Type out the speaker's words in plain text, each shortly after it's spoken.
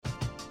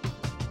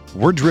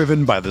We're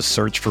driven by the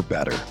search for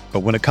better. But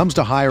when it comes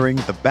to hiring,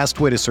 the best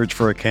way to search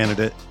for a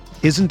candidate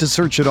isn't to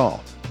search at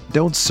all.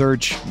 Don't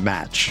search,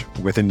 match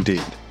with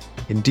Indeed.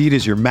 Indeed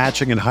is your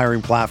matching and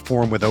hiring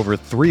platform with over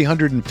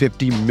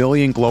 350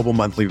 million global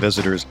monthly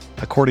visitors,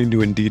 according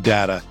to Indeed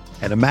data,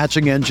 and a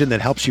matching engine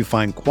that helps you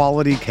find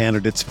quality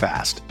candidates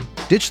fast.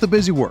 Ditch the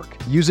busy work.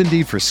 Use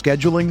Indeed for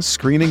scheduling,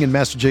 screening, and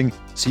messaging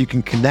so you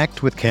can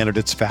connect with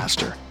candidates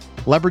faster.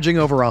 Leveraging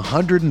over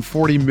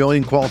 140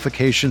 million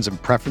qualifications and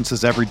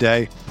preferences every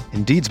day,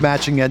 Indeed's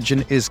matching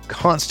engine is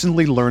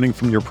constantly learning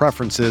from your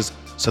preferences,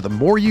 so the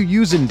more you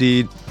use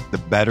Indeed, the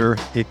better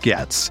it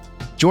gets.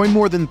 Join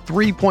more than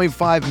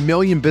 3.5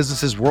 million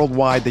businesses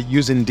worldwide that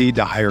use Indeed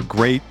to hire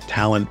great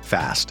talent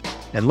fast.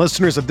 And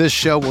listeners of this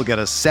show will get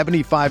a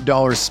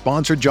 $75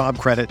 sponsored job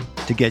credit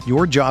to get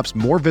your jobs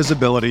more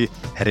visibility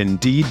at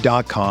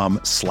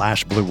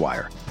Indeed.com/Blue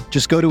Wire.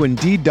 Just go to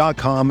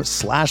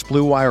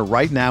Indeed.com/Blue Wire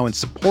right now and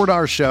support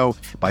our show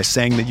by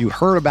saying that you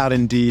heard about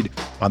Indeed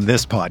on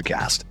this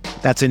podcast.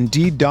 That's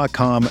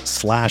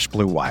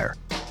Indeed.com/Blue Wire.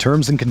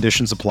 Terms and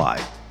conditions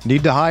apply.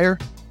 Need to hire?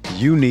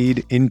 You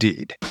need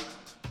Indeed.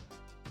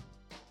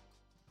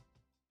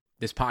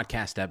 This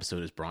podcast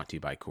episode is brought to you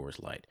by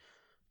Coors Light.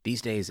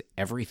 These days,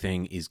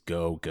 everything is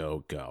go,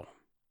 go, go.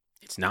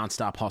 It's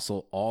nonstop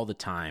hustle all the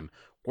time.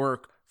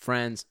 Work,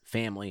 friends,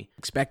 family.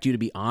 Expect you to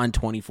be on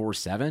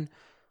 24/7?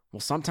 Well,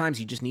 sometimes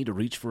you just need to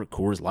reach for a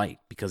Coors Light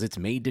because it's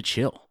made to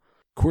chill.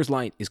 Coors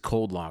Light is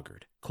cold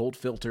lagered, cold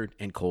filtered,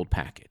 and cold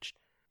packaged.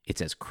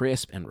 It's as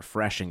crisp and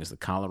refreshing as the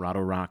Colorado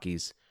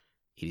Rockies.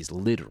 It is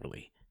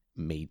literally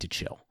made to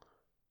chill.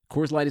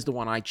 Coors Light is the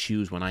one I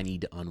choose when I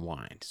need to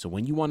unwind. So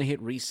when you want to hit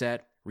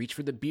reset, reach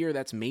for the beer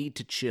that's made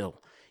to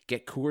chill.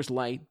 Get Coors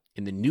Light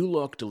in the new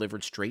look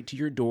delivered straight to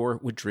your door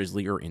with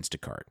Drizzly or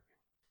Instacart.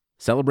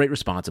 Celebrate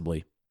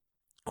responsibly.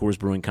 Coors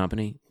Brewing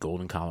Company,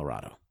 Golden,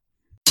 Colorado.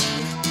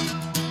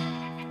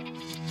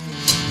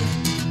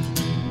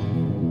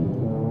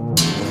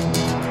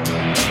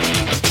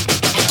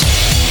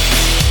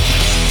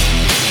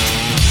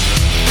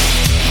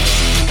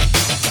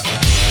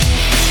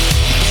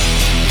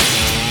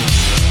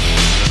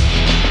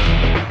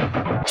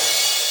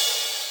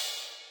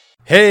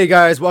 Hey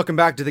guys, welcome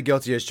back to the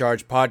Guilty as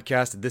Charged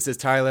podcast. This is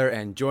Tyler,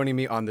 and joining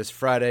me on this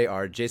Friday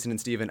are Jason and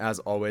Steven, as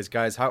always.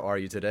 Guys, how are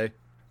you today?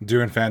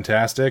 Doing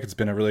fantastic. It's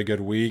been a really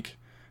good week,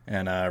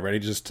 and ready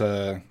just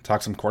to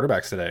talk some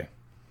quarterbacks today.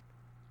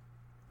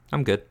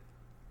 I'm good.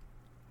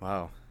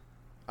 Wow.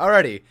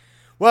 Alrighty.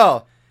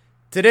 Well,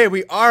 today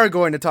we are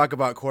going to talk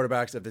about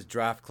quarterbacks of this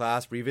draft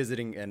class,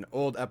 revisiting an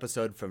old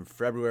episode from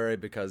February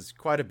because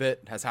quite a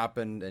bit has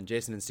happened, and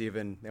Jason and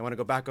Steven, they want to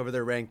go back over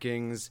their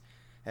rankings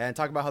and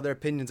talk about how their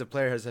opinions of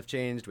players have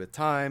changed with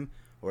time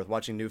or with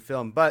watching new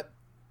film. But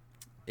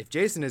if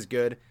Jason is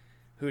good,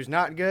 who's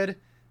not good?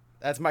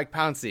 That's Mike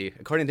Pouncey.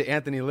 According to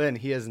Anthony Lynn,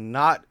 he is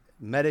not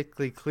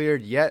medically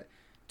cleared yet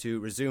to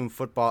resume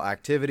football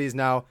activities.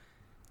 Now,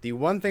 the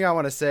one thing I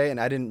want to say,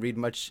 and I didn't read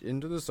much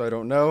into this, so I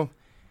don't know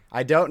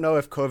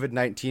if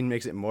COVID-19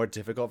 makes it more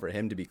difficult for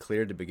him to be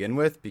cleared to begin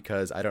with,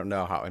 because I don't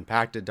know how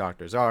impacted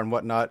doctors are and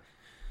whatnot.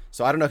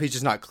 So I don't know if he's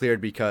just not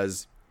cleared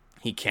because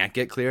he can't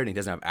get cleared and he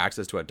doesn't have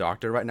access to a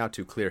doctor right now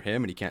to clear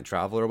him and he can't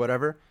travel or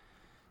whatever.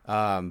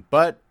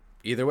 But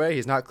either way,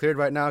 he's not cleared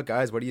right now.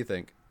 Guys, what do you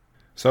think?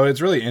 So it's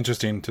really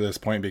interesting to this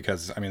point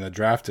because, I mean, the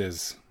draft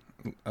is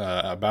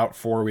about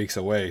 4 weeks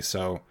away.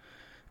 So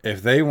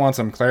if they want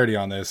some clarity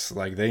on this,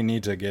 like, they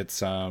need to get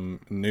some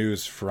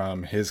news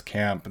from his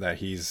camp that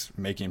he's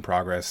making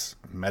progress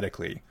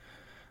medically.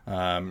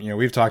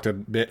 We've talked a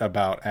bit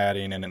about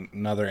adding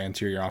another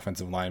interior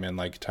offensive lineman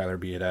like Tyler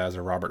Biadasz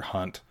or Robert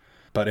Hunt.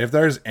 But if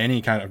there's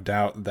any kind of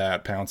doubt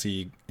that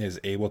Pouncey is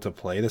able to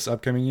play this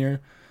upcoming year,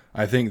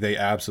 I think they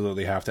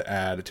absolutely have to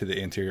add to the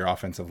interior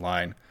offensive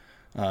line.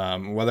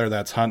 Whether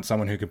that's Hunt,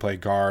 someone who could play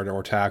guard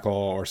or tackle,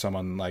 or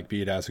someone like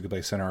Biadasz who could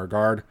play center or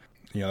guard,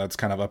 that's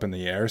kind of up in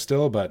the air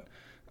still. But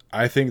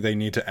I think they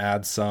need to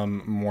add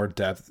some more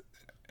depth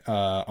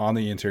on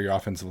the interior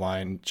offensive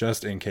line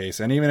just in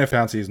case. And even if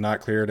Pouncey is not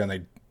cleared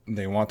and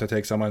they want to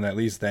take someone, at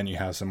least then you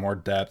have some more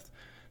depth.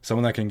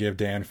 Someone that can give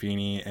Dan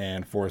Feeney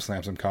and Forrest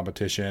Lamp some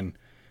competition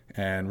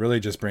and really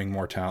just bring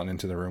more talent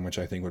into the room, which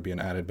I think would be an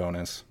added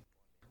bonus.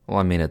 Well,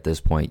 I mean, at this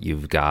point,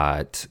 you've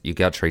got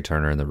Trey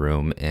Turner in the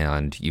room,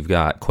 and you've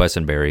got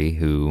Quessenberry,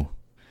 who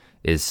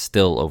is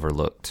still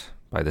overlooked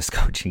by this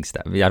coaching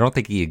staff. I mean, I don't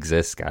think he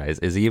exists, guys.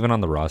 Is he even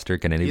on the roster?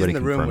 Can anybody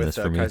confirm this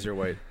for me? He's in the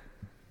room with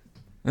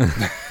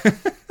Kaiser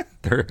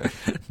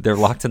White. They're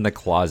locked in the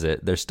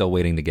closet. They're still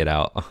waiting to get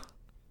out.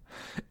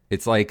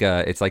 It's like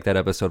that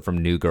episode from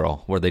New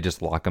Girl where they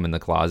just lock him in the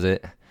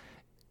closet,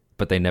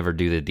 but they never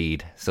do the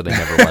deed, so they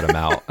never let him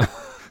out.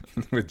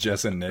 With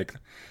Jess and Nick.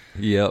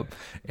 Yep.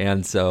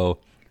 And so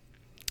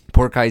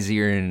poor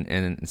Kaiser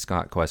and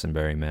Scott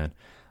Quessenberry, man.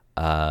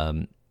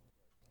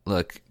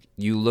 Look,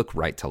 you look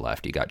right to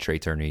left. You got Trey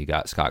Turner, you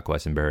got Scott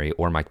Quessenberry,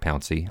 or Mike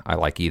Pouncey. I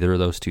like either of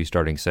those two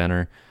starting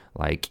center.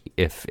 Like,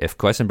 if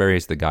Quessenberry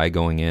is the guy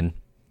going in,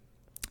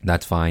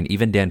 that's fine.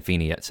 Even Dan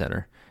Feeney at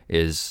center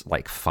is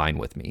like fine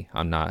with me.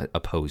 I'm not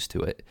opposed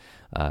to it.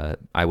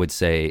 I would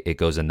say it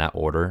goes in that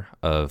order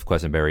of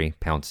Quessenberry,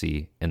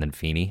 Pouncey, and then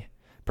Feeney.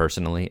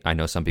 Personally, I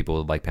know some people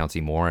would like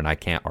Pouncey more, and I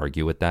can't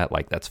argue with that.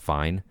 Like, that's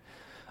fine.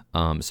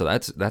 So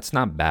that's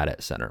not bad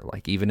at center.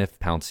 Like, even if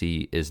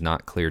Pouncey is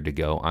not cleared to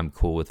go, I'm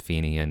cool with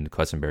Feeney and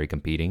Quessenberry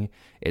competing.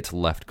 It's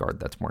left guard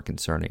that's more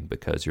concerning,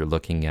 because you're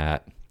looking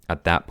at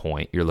that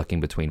point, you're looking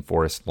between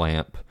Forrest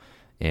Lamp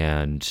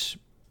and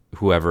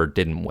whoever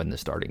didn't win the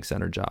starting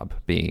center job,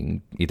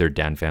 being either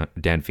Dan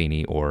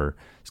Feeney or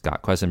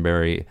Scott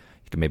Quessenberry.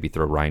 You could maybe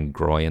throw Ryan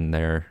Groy in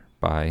there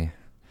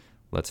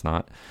let's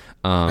not.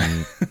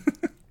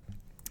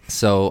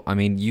 So, I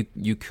mean,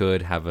 you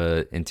could have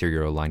a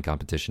interior line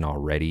competition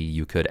already.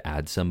 You could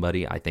add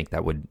somebody. I think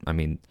that would, I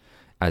mean,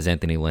 as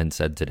Anthony Lynn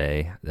said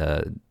today,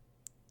 the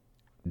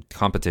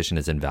competition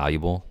is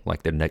invaluable.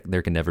 Like,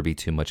 there can never be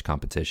too much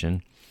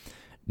competition.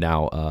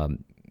 Now,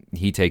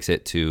 he takes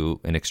it to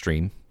an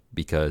extreme,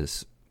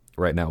 because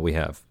right now we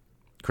have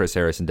Chris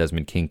Harris and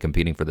Desmond King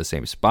competing for the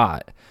same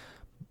spot,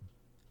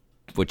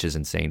 which is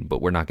insane,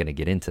 but we're not going to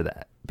get into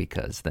that,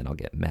 because then I'll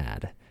get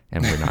mad,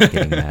 and we're not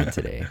getting mad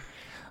today.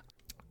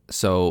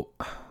 So,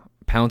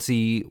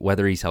 Pouncey,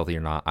 whether he's healthy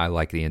or not, I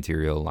like the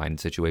interior line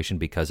situation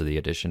because of the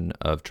addition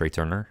of Trey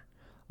Turner.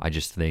 I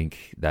just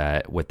think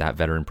that with that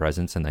veteran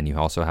presence, and then you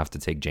also have to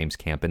take James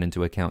Campen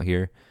into account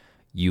here,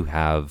 you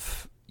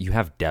have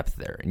depth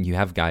there, and you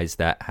have guys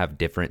that have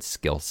different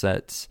skill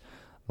sets.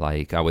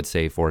 Like, I would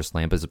say Forrest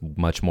Lamp is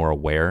much more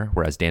aware,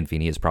 whereas Dan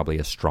Feeney is probably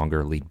a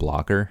stronger lead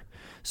blocker.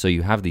 So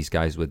you have these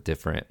guys with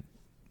different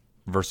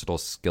versatile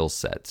skill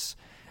sets,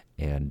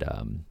 and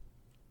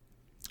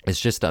it's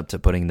just up to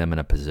putting them in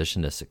a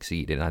position to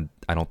succeed. And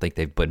I don't think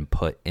they've been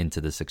put into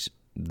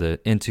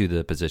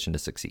the position to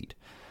succeed.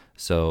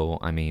 So,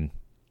 I mean,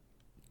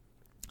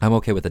 I'm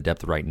okay with the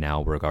depth right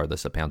now,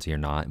 regardless of Pouncey or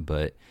not.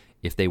 But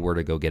if they were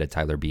to go get a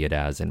Tyler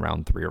Biadasz in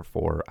round 3 or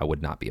 4, I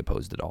would not be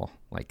opposed at all,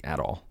 like at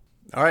all.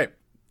 All right,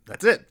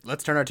 that's it.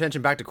 Let's turn our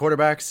attention back to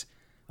quarterbacks.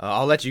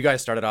 I'll let you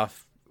guys start it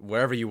off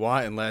wherever you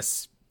want,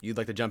 unless you'd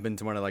like to jump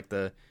into one of like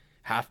the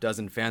half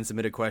dozen fan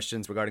submitted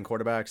questions regarding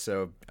quarterbacks.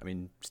 So, I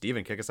mean,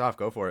 Steven, kick us off.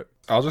 Go for it.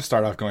 I'll just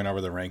start off going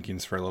over the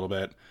rankings for a little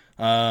bit.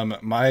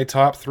 My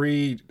top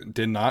 3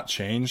 did not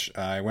change.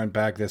 I went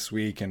back this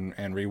week and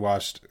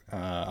rewatched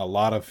a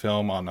lot of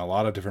film on a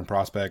lot of different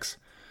prospects.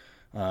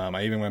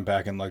 I even went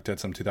back and looked at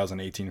some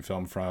 2018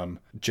 film from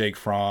Jake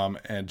Fromm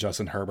and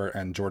Justin Herbert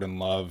and Jordan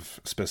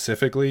Love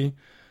specifically.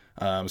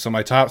 So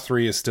my top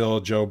 3 is still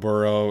Joe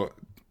Burrow,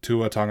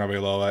 Tua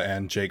Tagovailoa,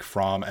 and Jake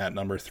Fromm at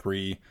number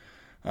 3.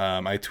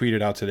 I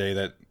tweeted out today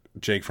that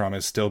Jake Fromm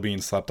is still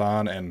being slept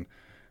on, and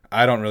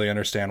I don't really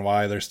understand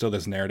why. There's still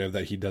this narrative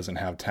that he doesn't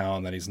have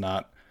talent, that he's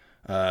not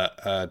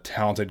a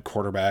talented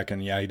quarterback,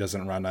 and yeah, he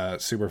doesn't run a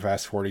super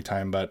fast 40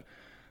 time, but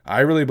I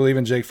really believe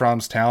in Jake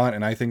Fromm's talent,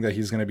 and I think that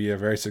he's going to be a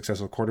very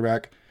successful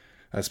quarterback,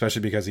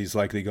 especially because he's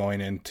likely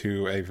going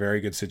into a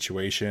very good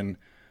situation,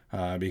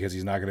 because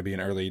he's not going to be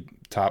an early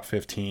top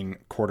 15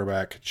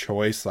 quarterback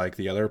choice like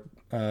the other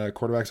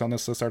quarterbacks on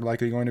this list are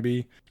likely going to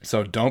be.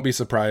 So don't be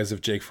surprised if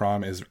Jake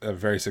Fromm is a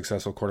very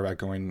successful quarterback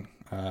going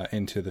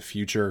into the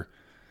future.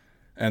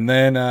 And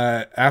then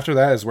after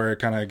that is where it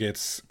kind of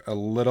gets a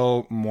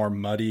little more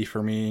muddy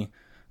for me.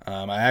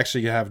 I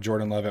actually have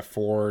Jordan Love at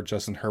 4,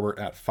 Justin Herbert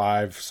at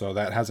 5, so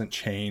that hasn't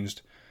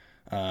changed.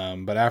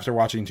 But after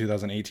watching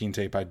 2018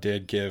 tape, I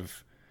did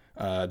give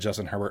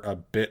Justin Herbert a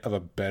bit of a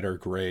better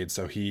grade,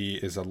 so he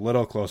is a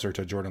little closer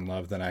to Jordan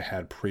Love than I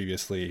had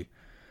previously.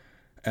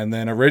 And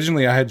then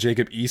originally I had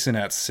Jacob Eason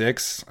at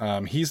 6.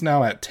 He's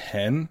now at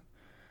 10.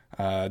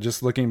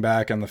 Just looking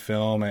back on the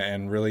film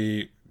and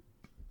really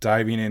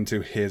diving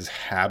into his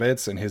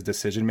habits and his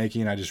decision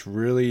making, I just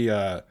really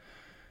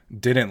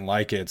didn't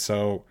like it.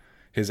 So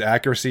his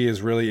accuracy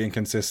is really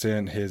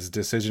inconsistent. His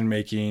decision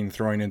making,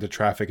 throwing into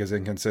traffic, is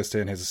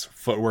inconsistent. His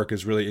footwork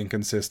is really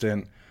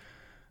inconsistent.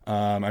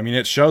 I mean,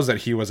 it shows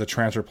that he was a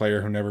transfer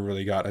player who never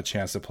really got a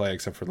chance to play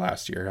except for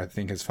last year. I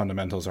think his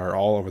fundamentals are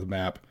all over the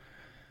map.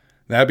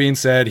 That being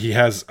said, he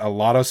has a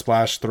lot of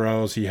splash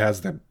throws. He has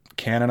the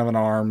cannon of an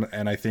arm,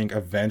 and I think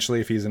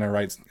eventually, if he's in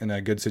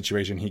a good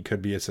situation, he could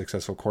be a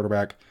successful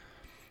quarterback.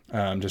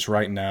 Just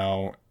right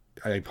now,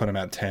 I put him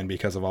at 10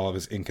 because of all of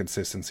his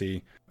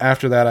inconsistency.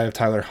 After that, I have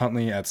Tyler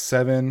Huntley at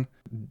 7,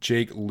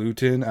 Jake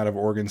Luton out of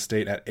Oregon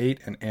State at 8,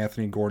 and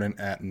Anthony Gordon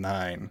at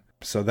 9.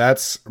 So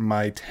that's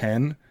my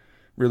 10.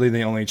 Really,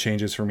 the only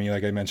changes for me,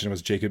 like I mentioned,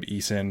 was Jacob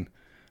Eason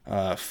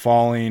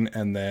falling,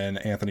 and then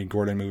Anthony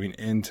Gordon moving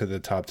into the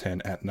top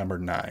 10 at number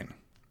 9.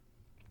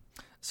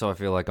 So I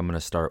feel like I'm going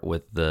to start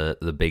with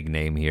the big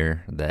name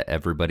here that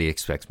everybody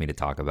expects me to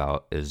talk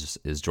about is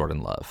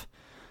Jordan Love.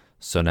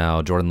 So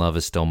now Jordan Love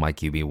is still my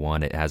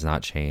QB1. It has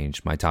not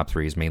changed. My top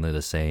 3 is mainly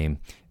the same,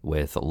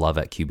 with Love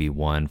at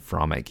QB1,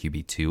 Fromm at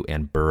QB2,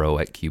 and Burrow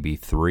at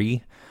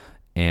QB3.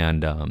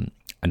 And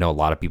I know a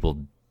lot of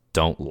people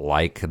don't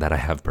like that I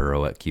have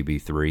Burrow at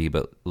QB3,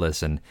 but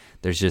listen,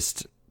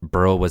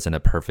 Burrow was in a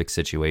perfect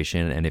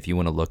situation, and if you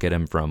want to look at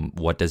him from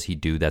what does he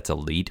do that's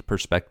elite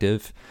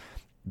perspective,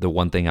 the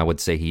one thing I would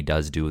say he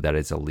does do that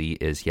is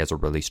elite is he has a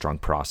really strong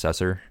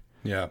processor.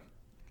 Yeah.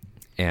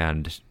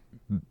 And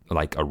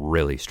like a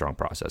really strong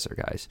processor,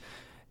 guys.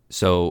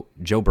 So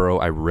Joe Burrow,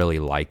 I really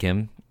like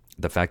him.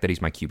 The fact that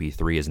he's my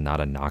QB3 is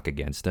not a knock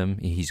against him.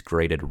 He's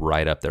graded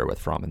right up there with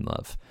Fromm and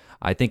Love.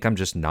 I think I'm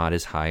just not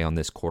as high on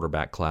this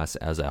quarterback class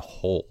as a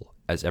whole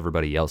as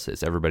everybody else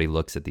is. Everybody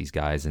looks at these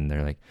guys and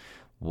they're like,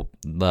 well,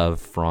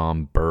 Love,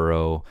 Fromm,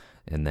 Burrow,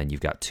 and then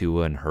you've got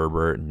Tua and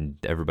Herbert, and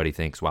everybody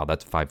thinks, wow,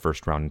 that's 5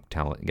 first-round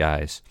talent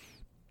guys.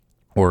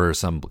 Or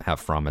some have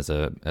Fromm as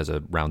a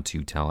round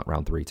 2 talent,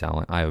 round 3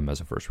 talent. I have him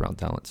as a first-round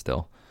talent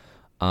still.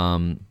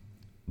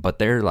 But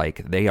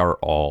they are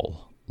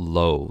all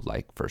low,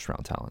 like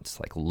first-round talents,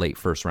 like late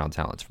first-round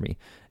talents for me.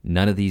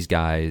 None of these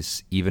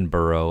guys, even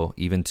Burrow,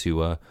 even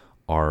Tua,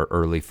 are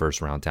early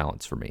first-round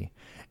talents for me.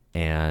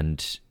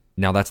 And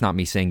now that's not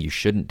me saying you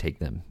shouldn't take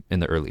them in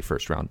the early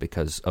first round,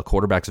 because a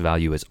quarterback's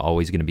value is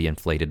always going to be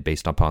inflated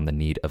based upon the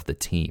need of the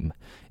team.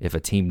 If a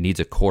team needs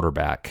a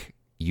quarterback,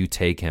 you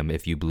take him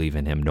if you believe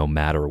in him, no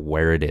matter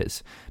where it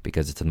is,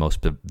 because it's the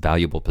most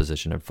valuable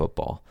position in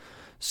football.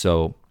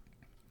 So,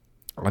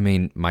 I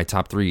mean, my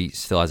top 3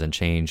 still hasn't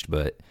changed,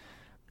 but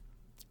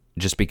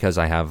just because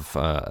I have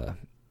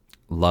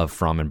Love,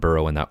 Fromm, and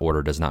Burrow in that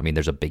order does not mean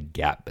there's a big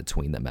gap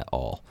between them at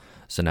all.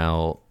 So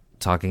now,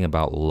 talking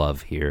about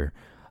Love here,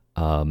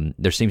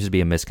 there seems to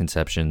be a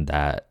misconception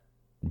that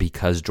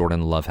because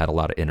Jordan Love had a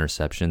lot of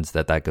interceptions,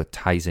 that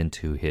ties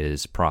into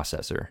his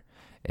processor,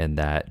 and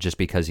that just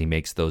because he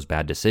makes those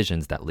bad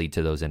decisions that lead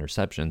to those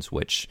interceptions,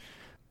 which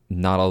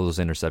not all those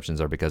interceptions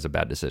are because of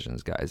bad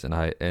decisions, guys.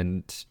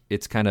 And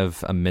it's kind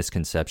of a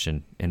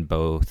misconception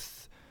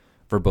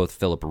for both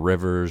Phillip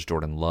Rivers,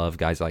 Jordan Love,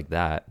 guys like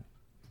that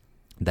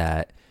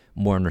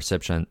more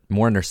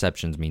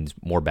interceptions means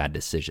more bad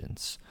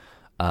decisions.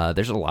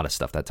 There's a lot of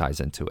stuff that ties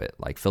into it.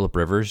 Like Phillip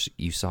Rivers,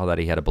 you saw that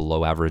he had a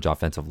below average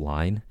offensive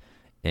line,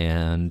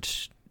 and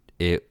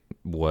it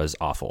was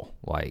awful.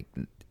 Like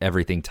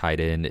everything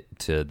tied in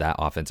to that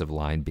offensive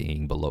line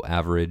being below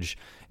average,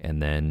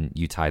 and then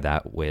you tie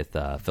that with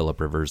Phillip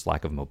Rivers'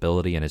 lack of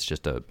mobility, and it's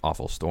just an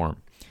awful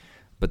storm.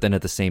 But then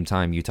at the same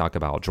time, you talk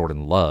about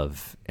Jordan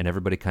Love, and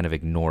everybody kind of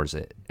ignores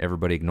it.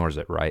 Everybody ignores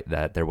it, right?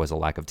 That there was a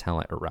lack of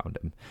talent around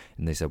him.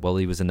 And they said, well,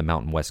 he was in the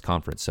Mountain West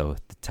Conference, so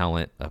the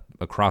talent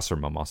across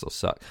from him also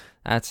sucked.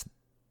 That's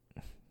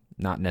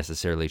not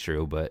necessarily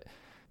true, but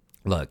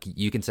look,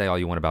 you can say all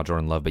you want about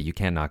Jordan Love, but you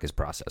can't knock his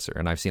processor.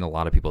 And I've seen a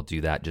lot of people do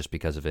that just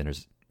because of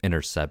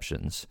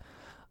interceptions.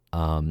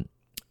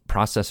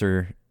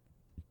 Processor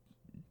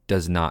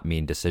does not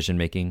mean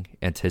decision-making.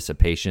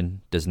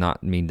 Anticipation does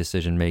not mean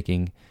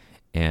decision-making.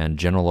 And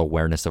general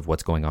awareness of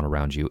what's going on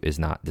around you is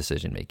not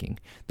decision-making.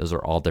 Those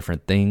are all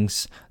different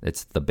things.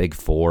 It's the big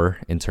 4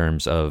 in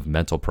terms of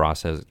mental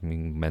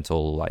processing,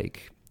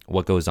 like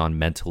what goes on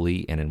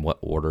mentally and in what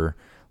order,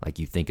 like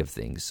you think of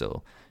things.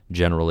 So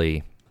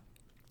generally,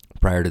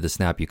 prior to the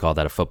snap, you call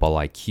that a football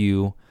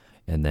IQ.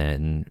 And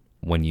then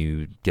when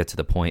you get to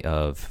the point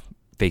of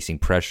facing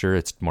pressure,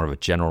 it's more of a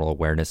general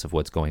awareness of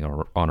what's going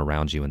on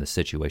around you and the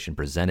situation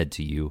presented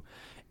to you.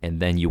 And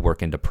then you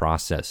work into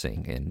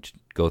processing and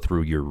go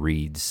through your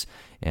reads.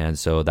 And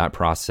so that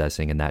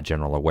processing and that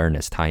general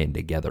awareness tie in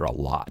together a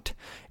lot.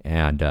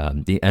 And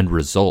the end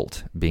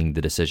result being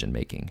the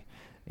decision-making.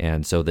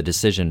 And so the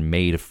decision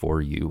made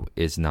for you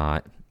is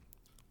not,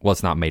 well,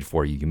 it's not made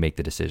for you. You make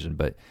the decision.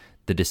 But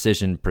the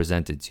decision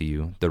presented to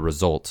you, the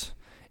result,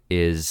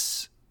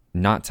 is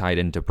not tied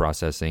into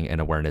processing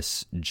and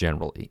awareness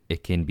generally.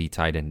 It can be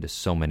tied into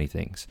so many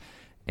things.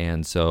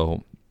 And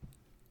so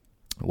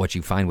what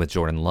you find with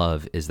Jordan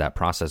Love is that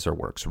processor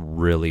works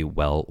really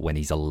well when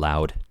he's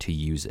allowed to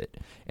use it.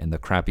 And the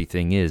crappy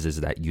thing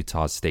is that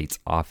Utah State's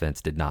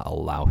offense did not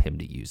allow him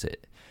to use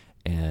it.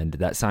 And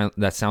that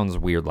sounds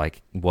weird,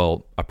 like,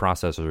 well, a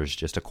processor is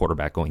just a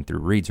quarterback going through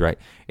reads, right?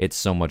 It's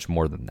so much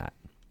more than that.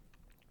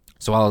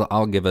 So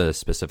I'll give a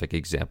specific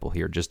example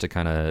here just to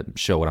kind of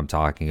show what I'm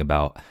talking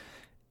about.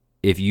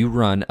 If you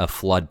run a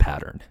flood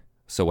pattern,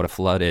 so what a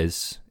flood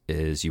is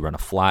you run a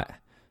flat,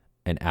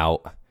 an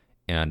out,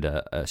 and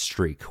a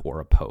streak or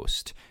a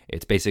post.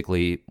 It's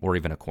basically, or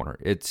even a corner.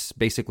 It's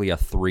basically a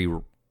three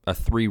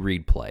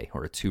read play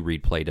or a 2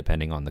 read play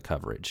depending on the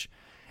coverage.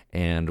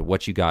 And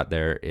what you got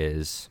there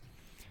is,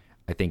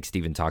 I think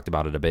Steven talked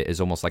about it a bit, is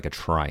almost like a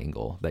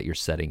triangle that you're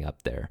setting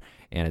up there.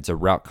 And it's a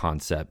route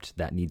concept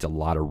that needs a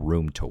lot of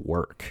room to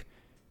work.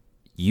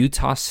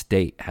 Utah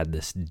State had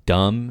this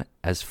dumb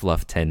as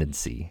fluff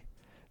tendency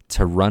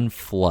to run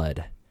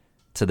flood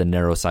to the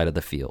narrow side of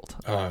the field.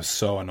 Oh,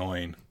 so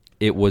annoying.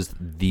 It was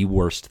the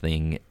worst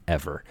thing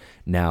ever.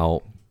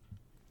 Now,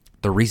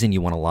 the reason you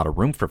want a lot of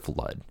room for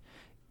flood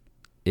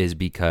is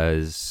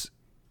because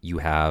you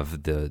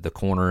have the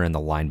corner and the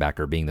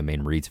linebacker being the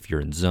main reads if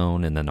you're in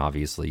zone, and then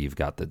obviously you've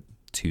got the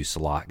 2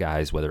 slot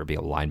guys, whether it be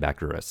a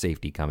linebacker or a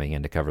safety coming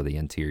in to cover the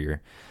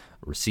interior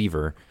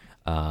receiver.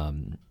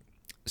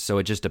 So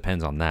it just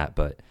depends on that,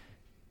 but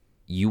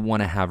you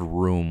want to have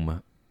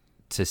room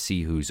to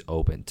see who's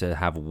open, to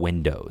have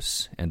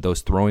windows, and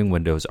those throwing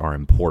windows are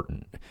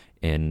important.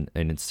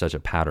 in such a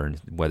pattern,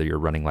 whether you're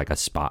running like a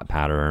spot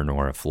pattern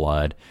or a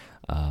flood.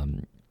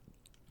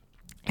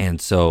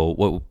 And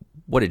so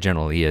what it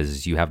generally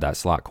is you have that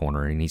slot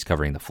corner and he's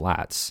covering the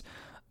flats.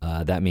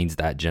 That means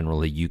that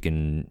generally you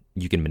can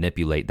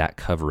manipulate that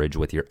coverage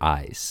with your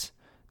eyes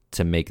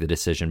to make the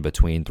decision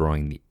between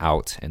throwing the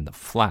out and the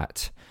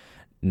flat.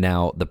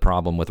 Now, the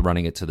problem with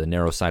running it to the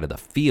narrow side of the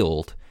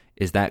field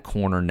is that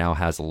corner now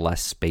has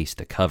less space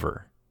to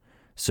cover.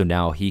 So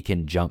now he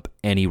can jump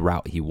any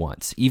route he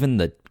wants. Even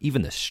the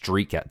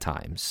streak at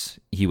times,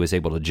 he was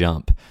able to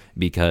jump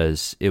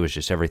because it was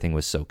just everything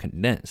was so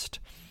condensed.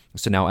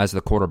 So now as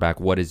the quarterback,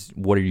 what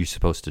are you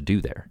supposed to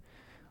do there?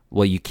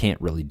 Well, you can't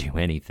really do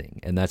anything.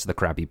 And that's the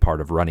crappy part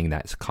of running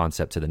that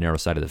concept to the narrow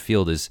side of the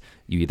field is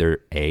you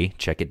either A,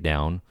 check it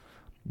down,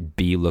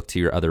 B, look to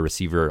your other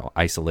receiver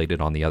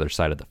isolated on the other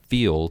side of the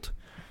field,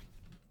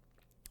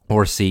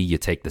 or C, you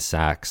take the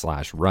sack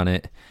 / run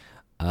it.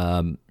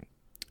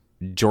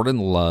 Jordan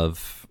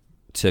Love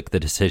took the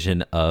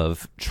decision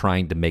of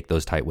trying to make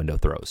those tight window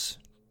throws,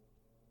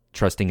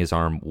 trusting his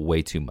arm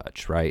way too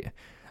much, right?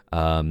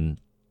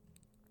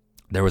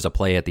 There was a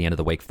play at the end of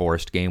the Wake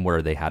Forest game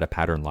where they had a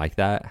pattern like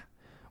that,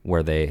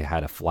 where they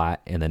had a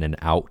flat and then an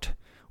out,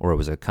 or it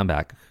was a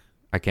comeback.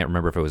 I can't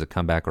remember if it was a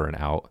comeback or an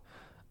out,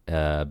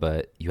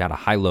 but you had a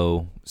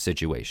high-low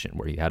situation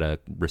where you had a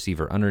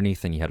receiver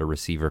underneath and you had a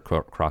receiver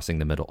crossing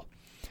the middle.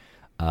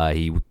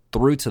 He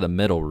threw to the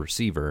middle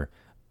receiver,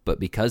 but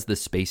because the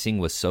spacing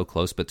was so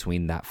close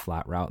between that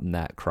flat route and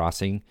that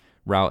crossing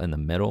route in the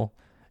middle,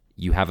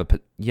 you have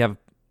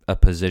a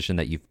position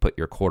that you've put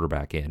your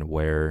quarterback in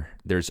where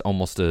there's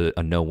almost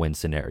a no-win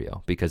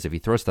scenario, because if he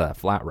throws to that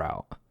flat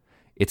route,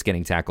 it's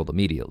getting tackled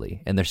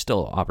immediately, and there's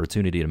still an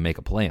opportunity to make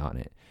a play on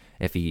it.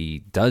 If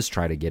he does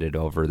try to get it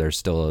over, there's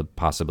still a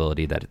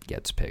possibility that it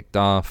gets picked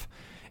off,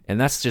 and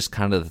that's just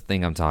kind of the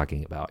thing I'm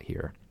talking about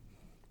here.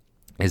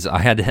 Is I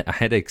had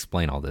to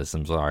explain all this.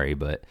 I'm sorry,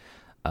 but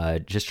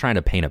just trying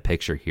to paint a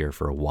picture here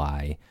for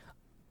why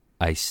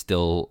I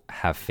still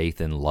have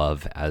faith in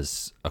Love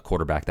as a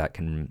quarterback that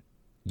can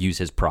use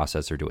his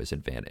processor to his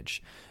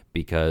advantage.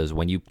 Because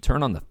when you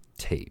turn on the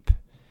tape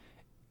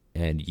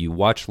and you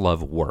watch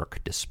Love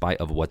work, despite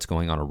of what's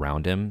going on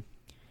around him,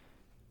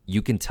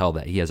 you can tell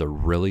that he has a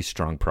really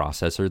strong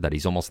processor that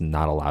he's almost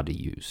not allowed to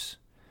use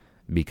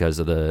because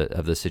of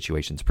the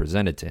situations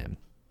presented to him.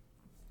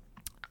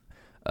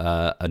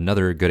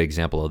 Another good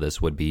example of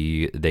this would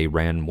be they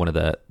ran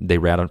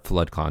a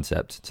flood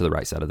concept to the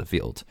right side of the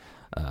field,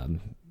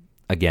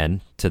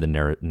 again to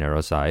the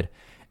narrow side,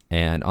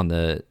 and on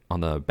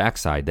the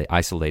backside they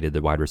isolated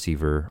the wide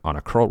receiver on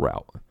a curl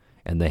route,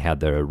 and they had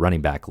the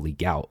running back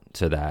leak out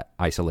to that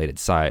isolated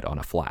side on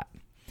a flat.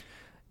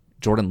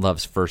 Jordan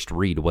Love's first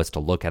read was to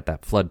look at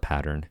that flood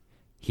pattern.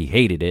 He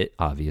hated it,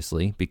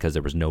 obviously, because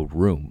there was no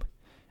room,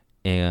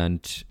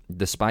 and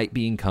despite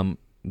being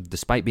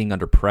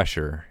under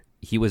pressure,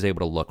 he was able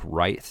to look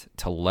right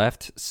to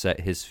left,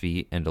 set his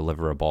feet, and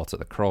deliver a ball to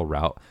the curl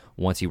route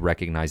once he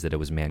recognized that it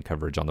was man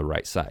coverage on the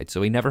right side.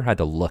 So he never had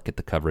to look at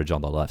the coverage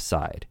on the left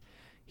side.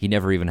 He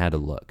never even had to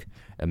look.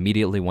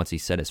 Immediately once he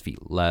set his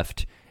feet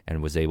left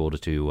and was able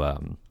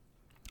to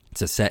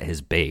set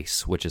his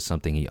base, which is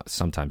something he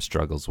sometimes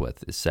struggles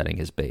with, is setting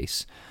his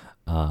base.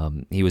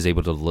 He was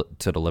able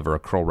to deliver a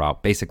curl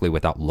route basically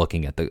without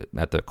looking at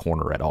the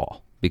corner at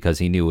all, because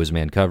he knew it was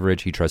man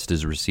coverage. He trusted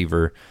his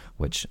receiver,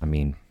 which, I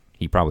mean,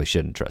 he probably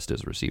shouldn't trust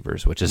his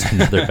receivers, which is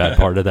another bad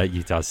part of that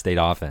Utah State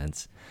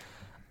offense.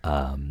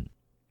 And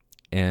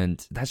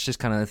that's just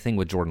kind of the thing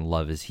with Jordan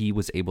Love, is he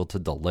was able to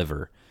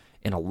deliver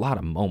in a lot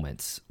of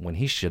moments when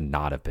he should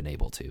not have been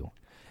able to.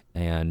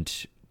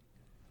 And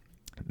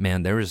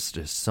man, there was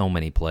just so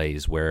many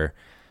plays where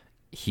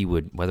he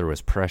would, whether it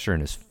was pressure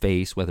in his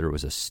face, whether it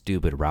was a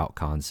stupid route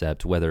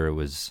concept, whether it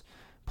was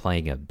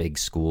playing a big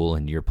school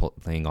and you're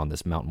playing on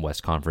this Mountain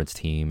West Conference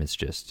team, it's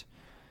just,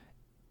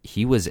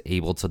 he was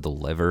able to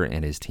deliver,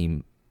 and his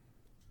team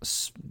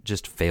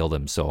just failed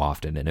him so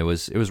often, and it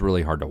was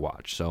really hard to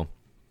watch. So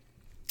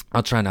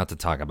I'll try not to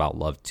talk about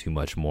Love too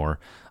much more.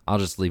 I'll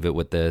just leave it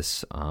with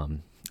this.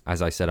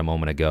 As I said a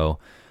moment ago,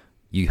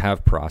 you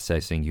have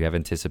processing, you have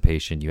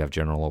anticipation, you have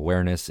general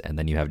awareness, and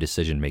then you have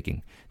decision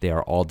making. They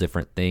are all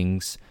different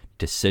things.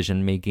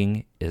 Decision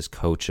making is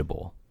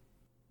coachable,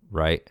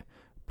 right?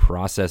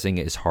 Processing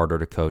is harder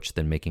to coach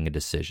than making a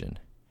decision.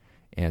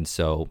 And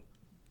so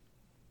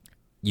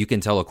you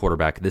can tell a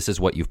quarterback, this is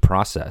what you've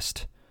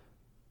processed,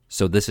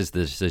 so this is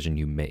the decision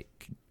you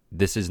make.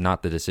 This is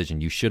not the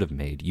decision you should have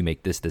made. You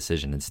make this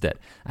decision instead.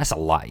 That's a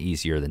lot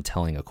easier than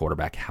telling a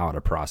quarterback how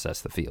to process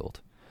the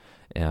field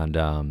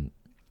and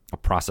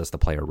process the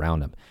play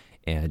around him.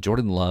 And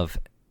Jordan Love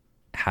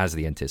has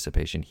the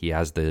anticipation, he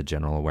has the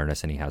general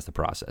awareness, and he has the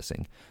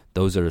processing.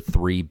 Those are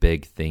three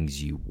big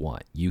things you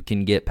want. You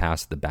can get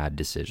past the bad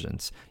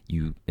decisions.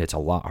 It's a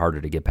lot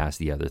harder to get past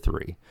the other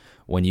three.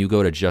 When you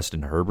go to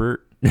Justin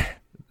Herbert,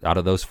 out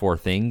of those four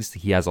things,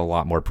 he has a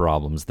lot more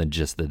problems than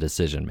just the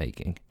decision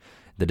making.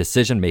 The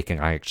decision making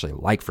I actually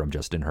like from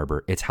Justin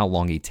Herbert. It's how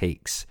long he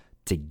takes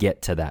to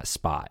get to that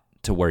spot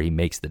to where he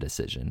makes the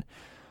decision.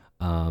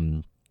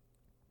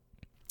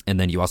 And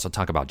then you also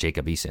talk about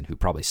Jacob Eason, who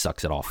probably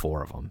sucks at all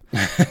 4 of them.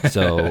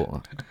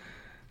 So,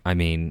 I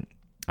mean,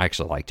 I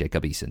actually like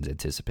Jacob Eason's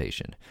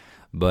anticipation.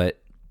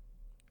 But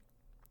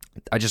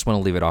I just want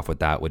to leave it off with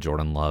that with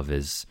Jordan Love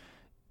is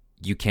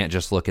you can't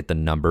just look at the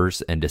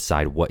numbers and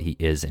decide what he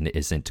is and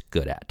isn't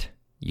good at.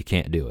 You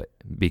can't do it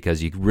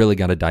because you really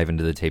got to dive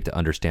into the tape to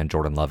understand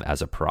Jordan Love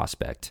as a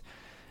prospect.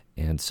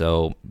 And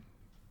so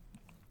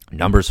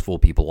numbers fool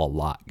people a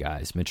lot,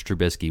 guys. Mitch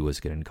Trubisky was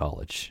good in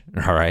college,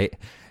 all right?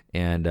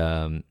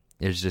 And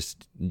it's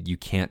just you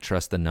can't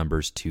trust the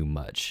numbers too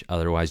much.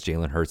 Otherwise,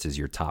 Jalen Hurts is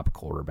your top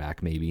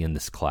quarterback maybe in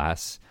this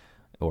class.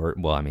 Or,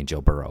 well, I mean,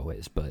 Joe Burrow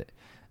is. But,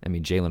 I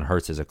mean, Jalen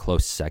Hurts is a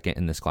close second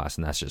in this class,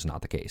 and that's just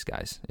not the case,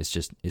 guys.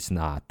 It's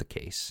not the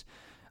case.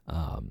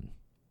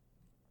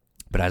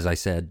 But as I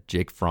said,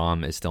 Jake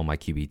Fromm is still my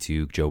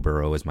QB2. Joe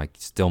Burrow is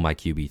still my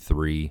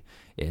QB3.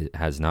 It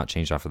has not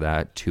changed off of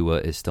that. Tua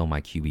is still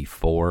my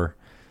QB4.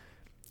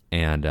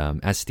 And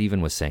as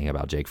Steven was saying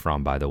about Jake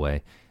Fromm, by the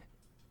way,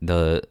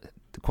 the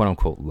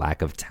quote-unquote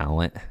lack of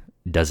talent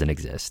doesn't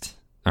exist.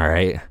 All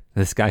right?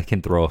 This guy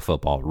can throw a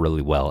football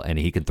really well, and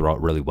he can throw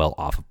it really well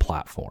off a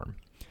platform.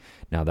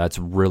 Now, that's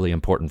really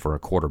important for a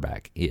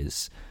quarterback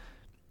is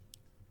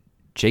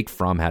Jake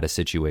Fromm had a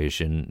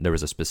situation. There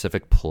was a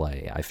specific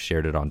play. I've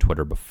shared it on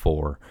Twitter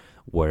before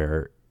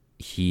where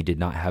he did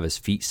not have his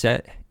feet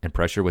set and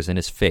pressure was in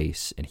his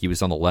face, and he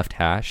was on the left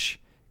hash,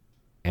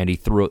 and he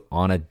threw it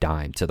on a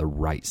dime to the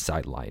right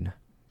sideline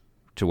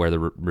to where the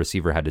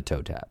receiver had to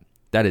toe tap.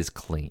 That is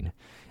clean.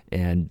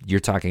 And you're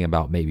talking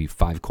about maybe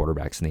 5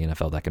 quarterbacks in the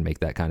NFL that can make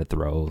that kind of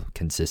throw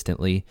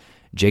consistently.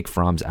 Jake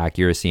Fromm's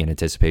accuracy and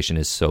anticipation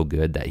is so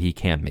good that he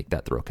can make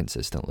that throw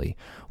consistently.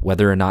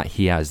 Whether or not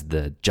he has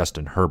the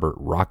Justin Herbert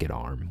rocket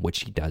arm,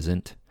 which he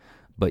doesn't,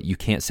 but you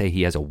can't say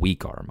he has a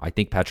weak arm. I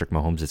think Patrick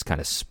Mahomes is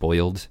kind of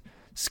spoiled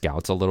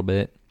scouts a little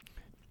bit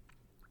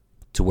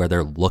to where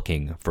they're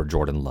looking for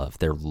Jordan Love.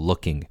 They're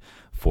looking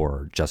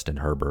for Justin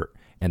Herbert,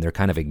 and they're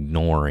kind of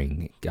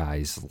ignoring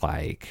guys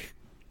like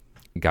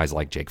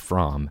Jake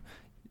Fromm,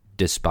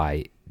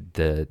 despite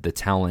the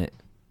talent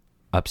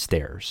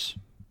upstairs,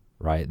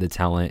 right? The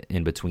talent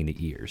in between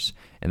the ears.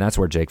 And that's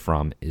where Jake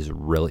Fromm is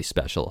really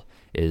special,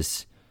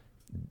 is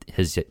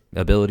his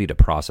ability to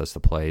process the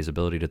play, his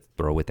ability to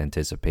throw with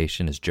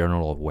anticipation, his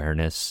general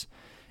awareness,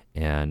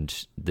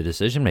 and the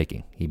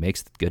decision-making. He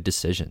makes good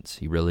decisions.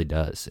 He really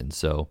does. And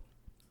so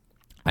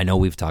I know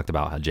we've talked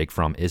about how Jake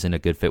Fromm isn't a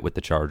good fit with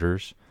the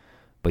Chargers,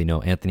 but,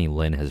 Anthony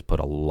Lynn has put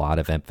a lot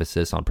of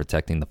emphasis on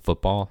protecting the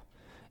football.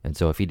 And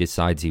so if he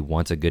decides he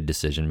wants a good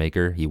decision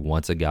maker, he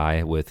wants a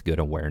guy with good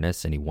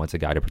awareness, and he wants a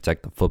guy to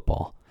protect the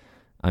football,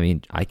 I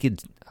mean, I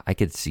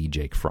could see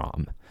Jake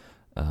Fromm.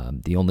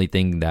 The only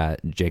thing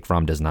that Jake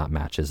Fromm does not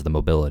match is the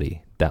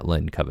mobility that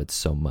Lynn covets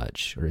so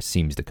much, or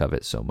seems to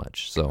covet so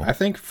much. So I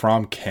think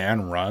Fromm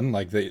can run.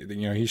 Like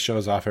he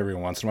shows off every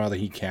once in a while that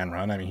he can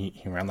run. I mean,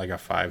 he ran like a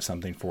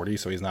 5-something 40,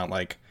 so he's not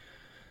like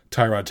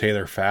Tyrod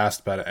Taylor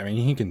fast, but I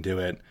mean, he can do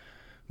it.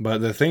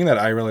 But the thing that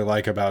I really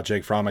like about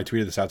Jake Fromm, I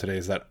tweeted this out today,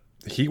 is that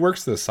he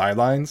works the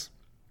sidelines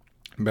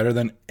better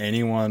than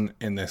anyone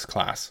in this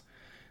class.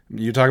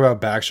 You talk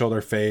about back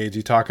shoulder fades,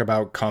 you talk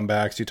about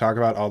comebacks, you talk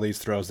about all these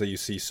throws that you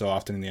see so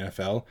often in the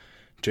NFL.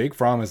 Jake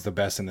Fromm is the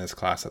best in this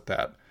class at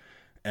that.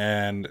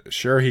 And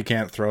sure, he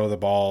can't throw the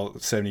ball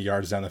 70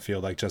 yards down the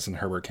field like Justin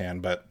Herbert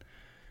can, but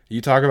you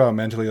talk about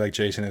mentally, like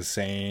Jason is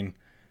saying,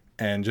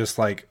 and just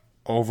like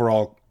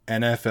overall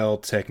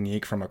NFL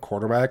technique from a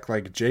quarterback,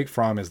 like Jake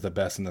Fromm is the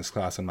best in this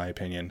class in my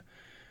opinion.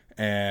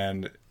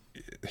 And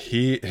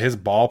his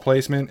ball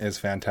placement is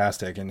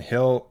fantastic, and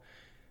he'll,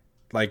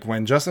 like,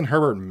 when Justin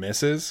Herbert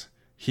misses,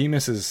 he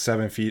misses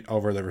 7 feet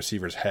over the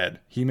receiver's head.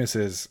 He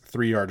misses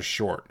 3 yards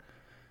short.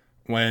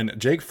 When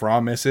Jake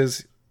Fromm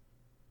misses,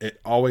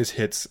 it always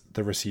hits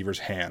the receiver's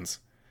hands.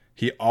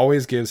 He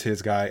always gives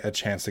his guy a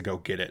chance to go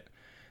get it.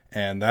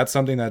 And that's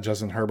something that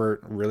Justin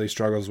Herbert really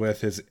struggles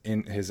with.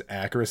 His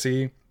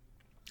accuracy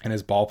and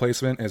his ball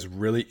placement is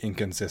really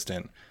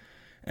inconsistent.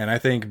 And I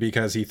think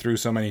because he threw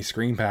so many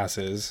screen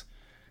passes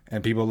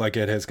and people look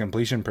at his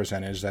completion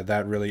percentage,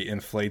 that really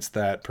inflates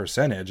that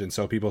percentage. And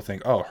so people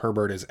think, oh,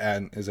 Herbert is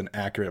an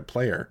accurate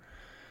player.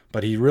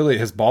 But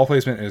his ball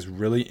placement is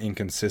really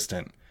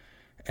inconsistent.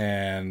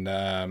 And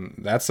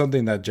that's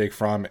something that Jake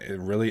Fromm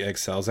really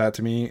excels at,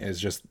 to me, is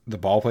just the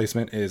ball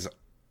placement is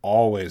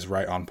always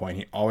right on point.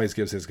 He always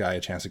gives his guy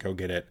a chance to go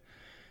get it.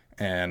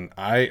 And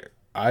I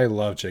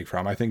love Jake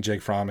Fromm. I think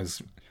Jake Fromm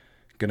is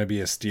going to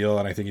be a steal,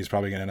 and I think he's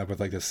probably going to end up with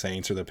like the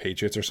Saints or the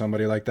Patriots or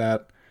somebody like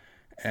that.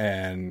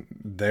 And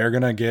they're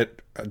going to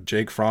get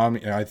Jake Fromm.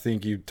 I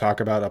think you talk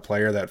about a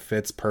player that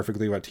fits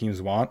perfectly what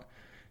teams want,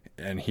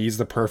 and he's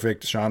the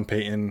perfect Sean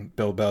Payton,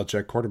 Bill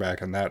Belichick quarterback,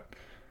 and that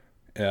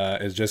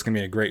is just going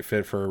to be a great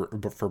fit for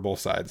both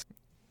sides.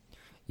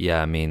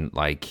 Yeah, I mean,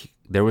 like,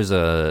 there was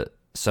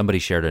somebody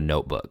shared a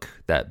notebook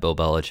that Bill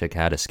Belichick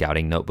had, a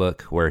scouting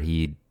notebook, where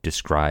he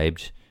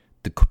described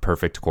the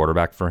perfect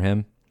quarterback for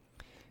him.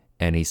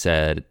 And he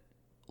said,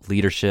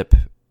 leadership,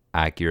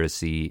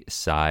 accuracy,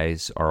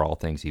 size are all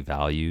things he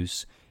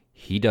values.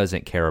 He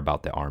doesn't care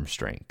about the arm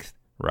strength,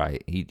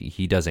 right?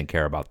 He doesn't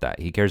care about that.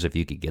 He cares if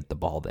you could get the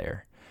ball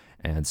there.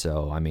 And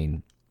so, I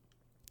mean,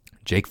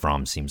 Jake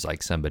Fromm seems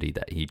like somebody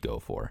that he'd go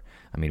for.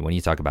 I mean, when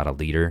you talk about a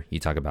leader, you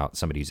talk about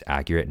somebody who's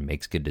accurate and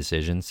makes good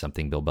decisions,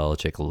 something Bill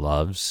Belichick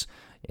loves.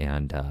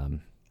 And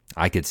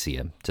I could see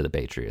him to the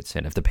Patriots.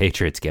 And if the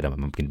Patriots get him,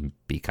 I'm going to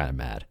be kind of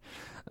mad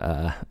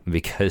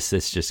because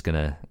it's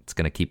going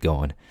to keep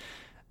going.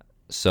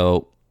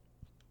 So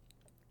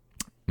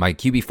my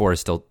QB4 is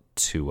still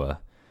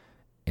Tua.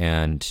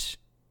 And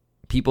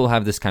people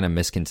have this kind of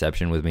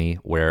misconception with me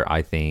where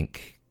I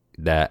think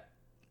that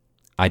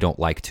I don't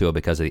like Tua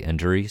because of the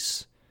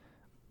injuries.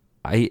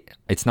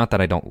 It's not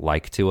that I don't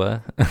like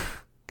Tua,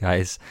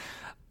 guys,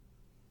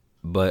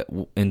 but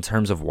in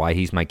terms of why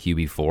he's my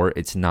QB4,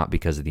 it's not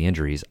because of the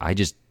injuries. I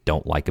just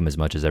don't like him as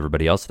much as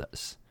everybody else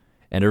does.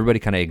 And everybody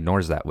kind of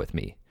ignores that with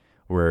me,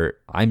 where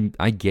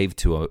I gave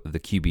Tua the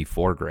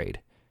QB4 grade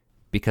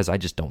because I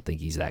just don't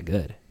think he's that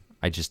good.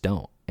 I just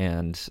don't.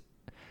 And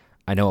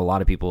I know a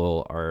lot of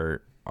people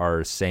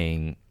are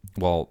saying,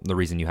 well, the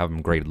reason you have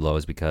him graded low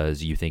is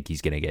because you think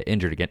he's going to get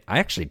injured again. I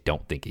actually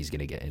don't think he's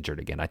going to get injured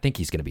again. I think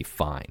he's going to be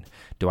fine.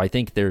 Do I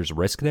think there's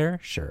risk there?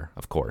 Sure,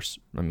 of course.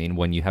 I mean,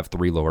 when you have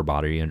 3 lower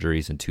body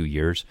injuries in 2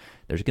 years,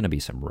 there's going to be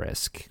some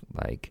risk.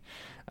 Like,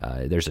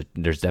 there's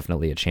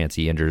definitely a chance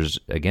he injures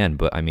again.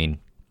 But, I mean,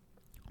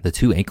 the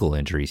 2 ankle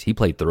injuries, he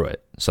played through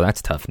it. So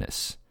that's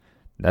toughness.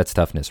 That's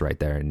toughness right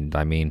there. And,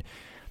 I mean,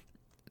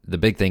 the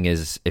big thing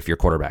is if your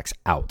quarterback's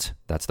out,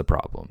 that's the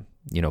problem.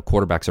 You know,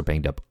 quarterbacks are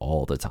banged up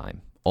all the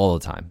time. All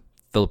the time.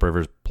 Phillip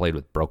Rivers played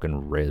with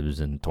broken ribs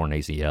and torn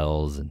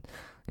ACLs, and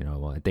you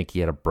know, I think he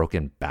had a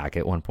broken back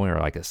at one point or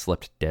like a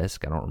slipped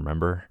disc. I don't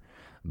remember,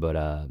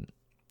 but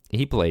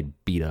he played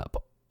beat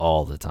up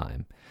all the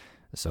time.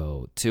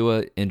 So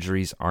Tua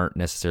injuries aren't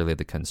necessarily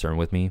the concern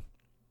with me.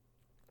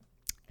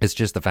 It's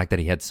just the fact that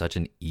he had such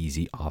an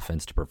easy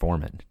offense to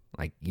perform in.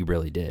 Like he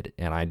really did,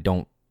 and I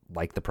don't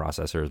like the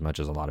processor as much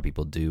as a lot of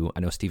people do. I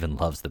know Steven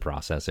loves the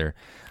processor,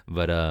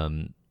 but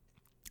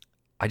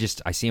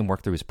I see him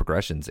work through his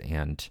progressions,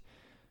 and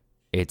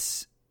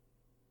it's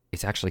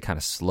actually kind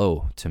of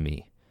slow to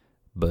me.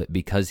 But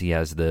because he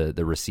has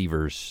the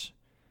receivers,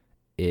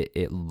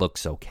 it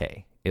looks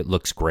okay. It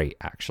looks great,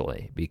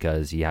 actually,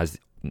 because he has,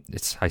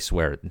 I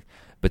swear,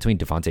 between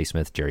Devontae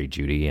Smith, Jerry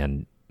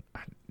Jeudy,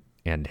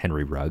 and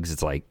Henry Ruggs,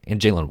 it's like, and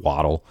Jalen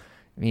Waddle,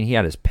 I mean, he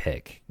had his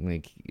pick.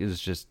 Like, it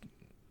was just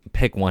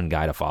pick one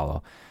guy to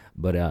follow.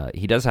 But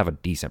he does have a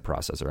decent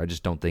processor. I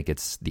just don't think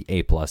it's the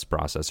A+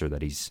 processor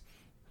that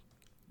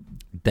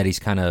he's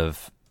kind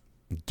of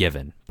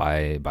given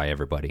by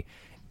everybody.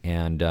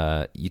 And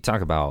you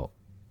talk about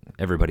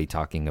everybody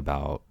talking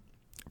about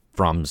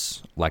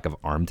Fromm's lack of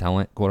arm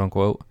talent, quote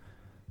unquote.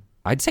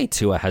 I'd say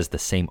Tua has the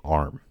same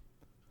arm.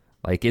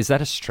 Like, is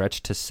that a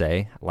stretch to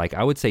say? Like,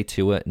 I would say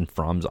Tua and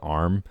Fromm's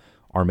arm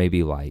are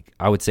maybe like,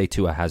 I would say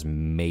Tua has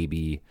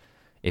maybe,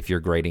 if you're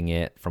grading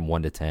it from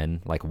 1 to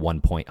 10, like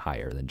 1 point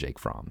higher than Jake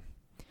Fromm.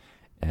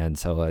 And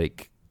so,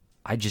 like,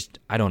 I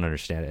don't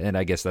understand it. And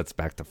I guess that's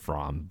back to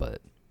Fromm,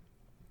 but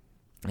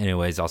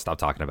anyways, I'll stop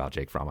talking about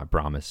Jake Fromm, I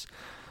promise.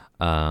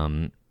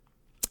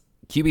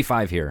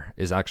 QB5 here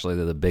is actually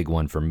the big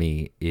one for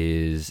me,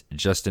 is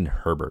Justin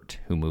Herbert,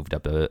 who moved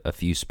up a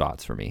few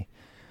spots for me.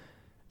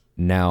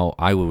 Now,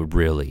 I would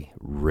really,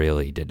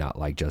 really did not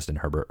like Justin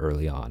Herbert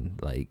early on,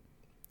 like,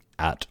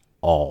 at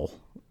all.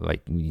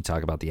 Like, when you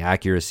talk about the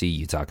accuracy,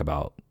 you talk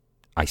about,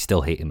 I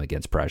still hate him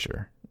against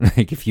pressure.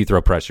 Like, if you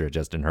throw pressure at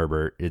Justin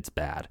Herbert, it's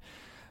bad.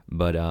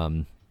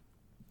 But,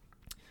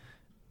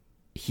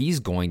 he's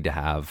going to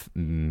have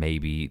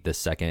maybe the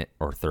second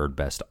or third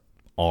best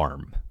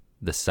arm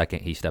the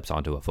second he steps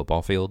onto a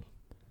football field,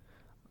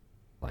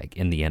 like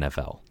in the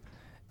NFL.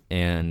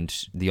 And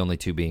the only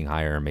two being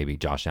higher are maybe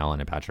Josh Allen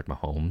and Patrick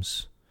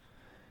Mahomes.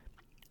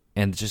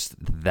 And just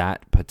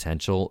that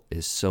potential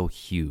is so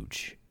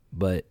huge.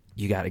 But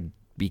you got to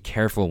be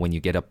careful when you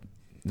get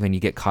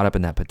caught up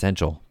in that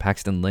potential.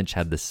 Paxton Lynch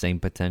had the same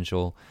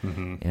potential,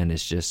 and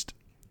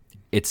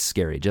it's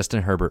scary.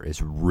 Justin Herbert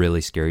is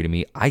really scary to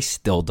me. I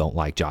still don't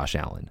like Josh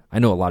Allen. I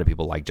know a lot of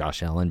people like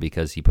Josh Allen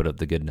because he put up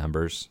the good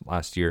numbers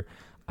last year.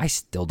 I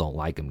still don't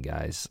like him,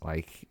 guys.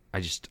 Like,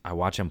 I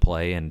watch him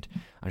play, and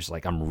I'm just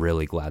like, I'm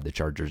really glad the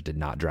Chargers did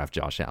not draft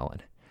Josh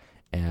Allen.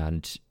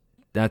 And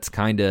that's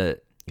kind of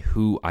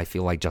who I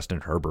feel like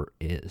Justin Herbert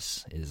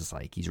is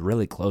like, he's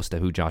really close to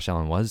who Josh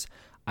Allen was.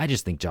 I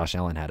just think Josh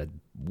Allen had a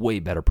way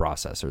better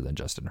processor than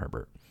Justin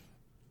Herbert.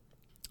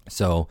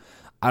 So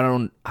I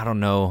don't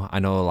know. I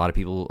know a lot of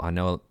people.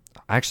 I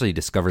actually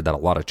discovered that a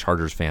lot of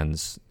Chargers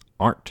fans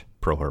aren't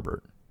pro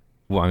Herbert.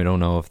 Well, I don't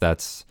know if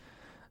that's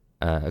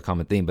a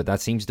common theme, but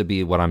that seems to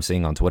be what I'm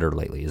seeing on Twitter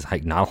lately. Is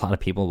like not a lot of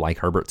people like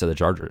Herbert to the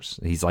Chargers.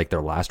 He's like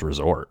their last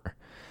resort,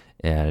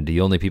 and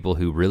the only people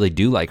who really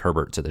do like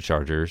Herbert to the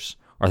Chargers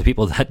are the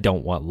people that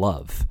don't want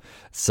love.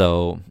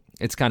 So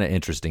it's kind of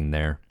interesting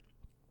there.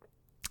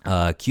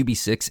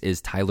 QB6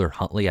 is Tyler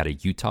Huntley out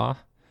of Utah,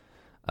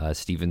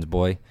 Steven's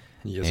boy.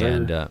 Yes, sir.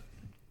 And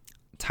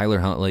Tyler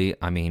Huntley,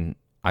 I mean,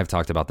 I've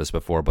talked about this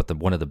before, but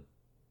one of the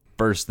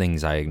first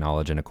things I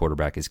acknowledge in a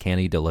quarterback is, can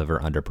he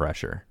deliver under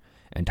pressure?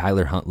 And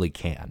Tyler Huntley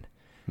can.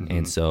 Mm-hmm.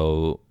 And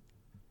so,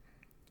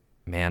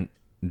 man,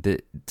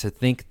 to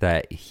think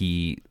that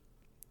he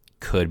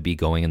could be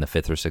going in the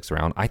 5th or 6th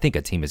round, I think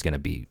a team is going to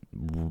be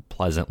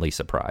pleasantly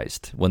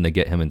surprised when they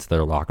get him into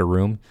their locker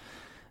room,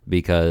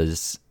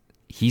 because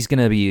he's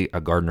going to be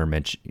a Gardner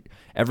Minshew.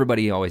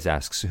 Everybody always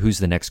asks, who's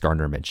the next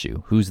Gardner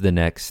Minshew? Who's the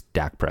next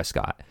Dak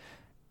Prescott?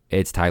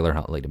 It's Tyler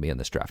Huntley to me in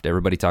this draft.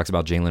 Everybody talks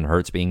about Jalen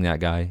Hurts being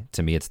that guy.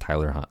 To me, it's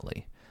Tyler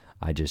Huntley.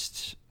 I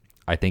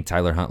think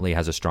Tyler Huntley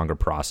has a stronger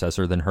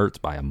processor than Hurts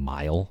by a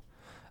mile.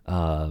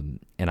 And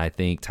I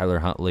think Tyler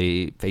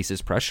Huntley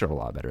faces pressure a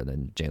lot better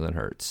than Jalen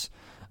Hurts.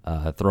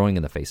 Throwing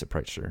in the face of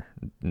pressure,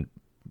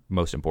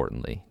 most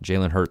importantly.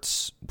 Jalen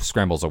Hurts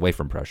scrambles away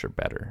from pressure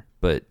better,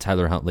 but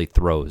Tyler Huntley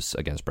throws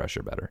against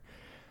pressure better.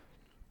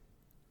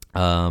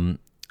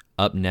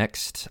 Up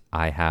next,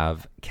 I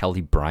have Kelly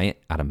Bryant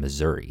out of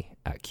Missouri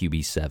at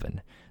QB7.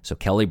 So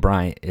Kelly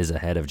Bryant is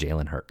ahead of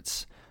Jalen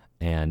Hurts.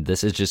 And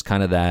this is just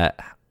kind of that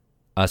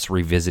us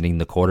revisiting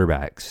the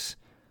quarterbacks.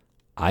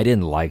 I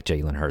didn't like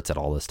Jalen Hurts at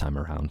all this time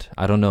around.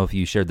 I don't know if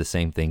you shared the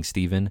same thing,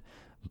 Steven,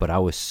 but I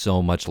was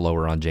so much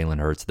lower on Jalen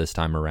Hurts this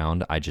time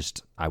around.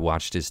 I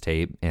watched his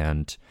tape,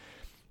 and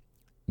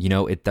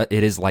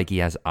it is like he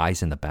has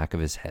eyes in the back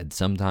of his head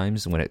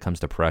sometimes when it comes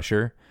to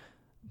pressure,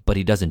 but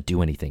he doesn't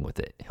do anything with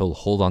it. He'll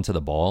hold onto the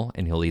ball,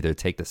 and he'll either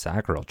take the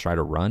sack or he'll try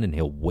to run, and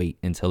he'll wait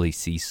until he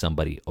sees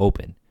somebody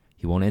open.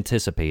 He won't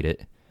anticipate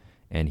it,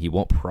 and he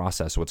won't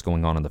process what's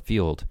going on in the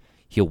field.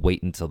 He'll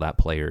wait until that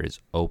player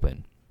is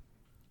open.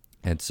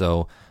 And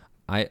so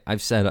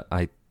I've said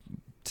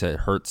to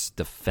Hurts'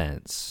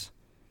 defense,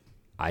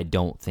 I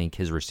don't think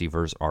his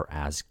receivers are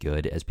as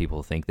good as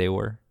people think they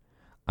were.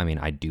 I mean,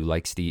 I do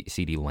like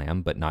CeeDee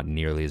Lamb, but not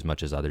nearly as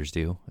much as others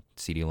do.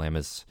 CeeDee Lamb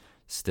is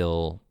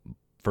still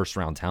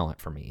first-round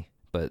talent for me,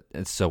 but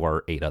so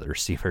are 8 other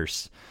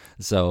receivers.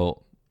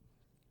 So,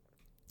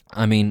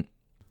 I mean,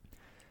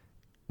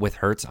 with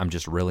Hurts, I'm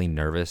just really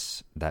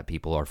nervous that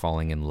people are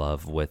falling in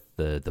love with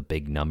the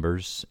big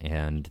numbers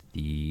and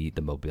the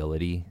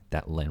mobility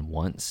that Len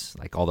wants.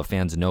 Like, all the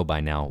fans know by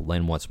now,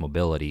 Len wants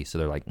mobility, so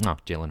they're like, no,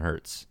 Jalen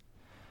Hurts.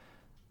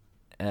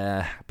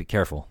 Be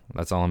careful.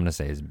 That's all I'm going to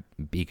say is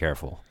be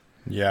careful.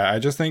 Yeah, I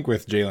just think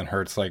with Jalen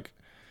Hurts, like,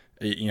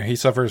 he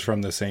suffers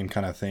from the same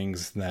kind of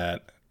things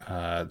that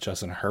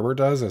Justin Herbert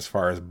does as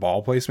far as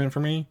ball placement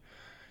for me.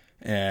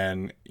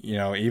 And,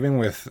 even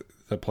with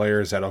the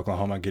players at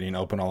Oklahoma getting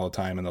open all the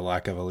time and the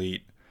lack of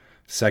elite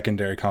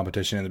secondary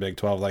competition in the Big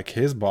 12, like,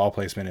 his ball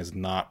placement is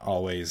not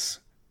always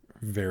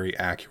very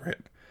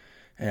accurate.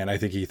 And I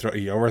think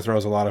he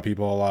overthrows a lot of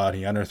people a lot.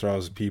 He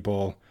underthrows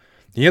people.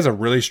 He has a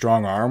really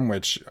strong arm,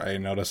 which I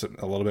noticed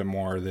a little bit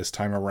more this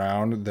time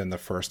around than the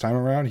first time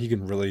around. He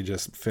can really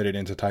just fit it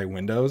into tight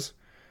windows.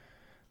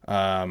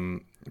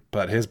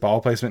 But his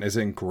ball placement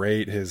isn't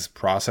great. His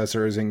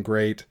processor isn't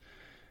great.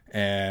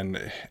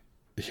 And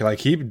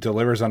he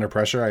delivers under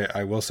pressure.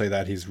 I will say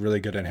that he's really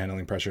good at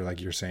handling pressure,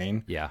 like you're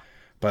saying. Yeah.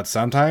 But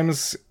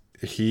sometimes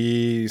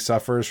he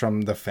suffers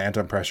from the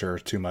phantom pressure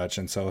too much.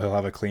 And so he'll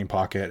have a clean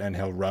pocket and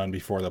he'll run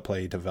before the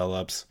play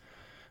develops.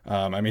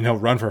 He'll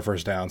run for a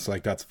first down, so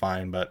that's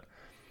fine. But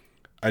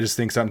I just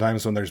think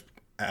sometimes when there's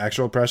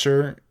actual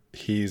pressure,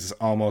 he's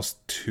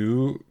almost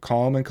too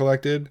calm and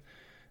collected.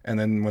 And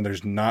then when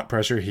there's not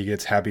pressure, he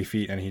gets happy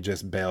feet and he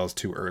just bails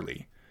too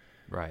early.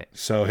 Right.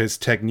 So his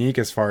technique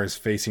as far as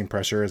facing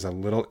pressure is a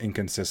little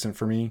inconsistent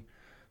for me.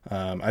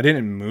 I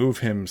didn't move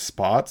him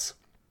spots.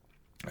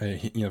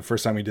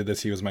 First time we did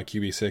this, he was my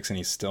QB6 and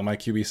he's still my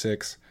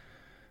QB6.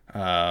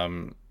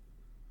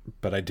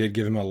 But I did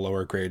give him a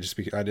lower grade just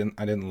because I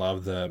didn't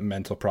love the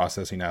mental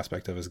processing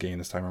aspect of his game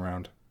this time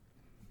around.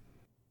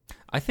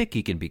 I think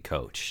he can be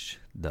coached,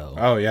 though.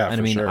 Oh, yeah,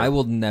 and sure. I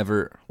will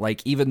never,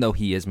 even though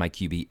he is my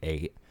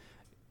QB8,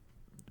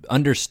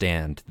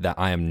 understand that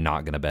I am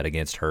not going to bet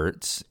against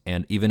Hurts.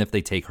 And even if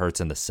they take Hurts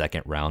in the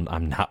 2nd round,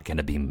 I'm not going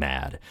to be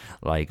mad.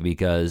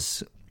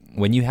 Because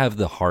when you have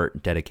the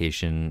heart,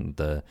 dedication,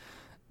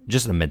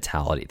 just the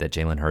mentality that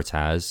Jalen Hurts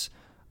has,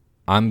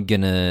 I'm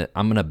gonna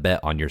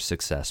bet on your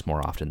success more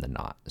often than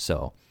not.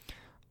 So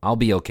I'll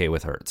be okay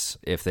with Hurts.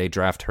 If they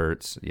draft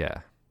Hurts,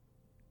 yeah.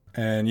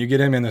 And you get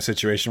him in a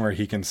situation where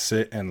he can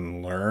sit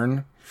and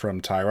learn from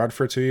Tyrod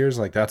for 2 years,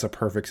 that's a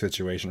perfect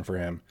situation for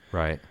him.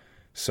 Right.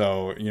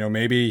 So,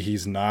 maybe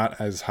he's not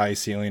as high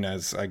ceiling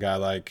as a guy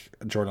like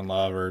Jordan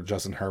Love or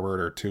Justin Herbert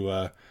or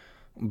Tua,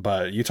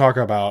 but you talk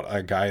about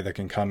a guy that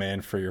can come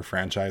in for your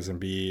franchise and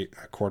be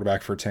a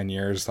quarterback for 10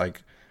 years,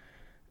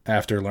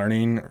 after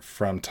learning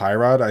from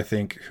Tyrod, I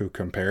think, who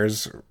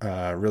compares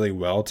really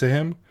well to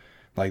him.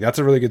 That's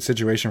a really good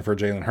situation for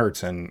Jalen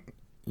Hurts, and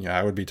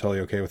I would be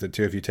totally okay with it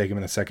too if you take him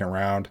in the 2nd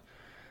round.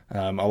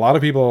 A lot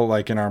of people,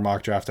 in our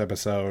mock draft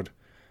episode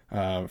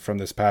from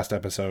this past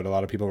episode, a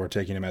lot of people were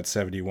taking him at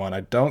 71.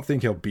 I don't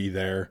think he'll be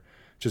there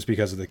just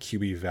because of the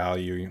QB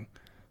value.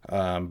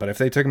 But if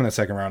they took him in the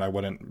 2nd round, I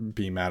wouldn't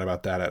be mad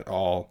about that at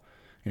all.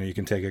 You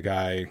can take a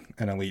guy,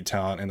 an elite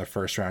talent in the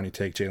 1st round, you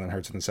take Jalen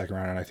Hurts in the 2nd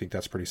round, and I think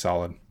that's pretty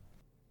solid.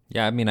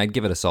 Yeah, I mean, I'd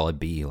give it a solid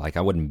B. Like,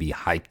 I wouldn't be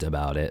hyped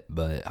about it,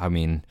 but I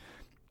mean,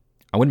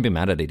 I wouldn't be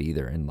mad at it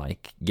either. And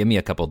like, give me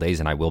a couple days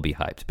and I will be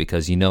hyped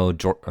because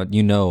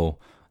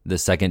the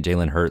second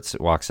Jalen Hurts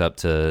walks up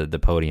to the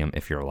podium,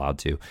 if you're allowed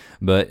to,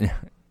 but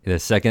the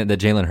second that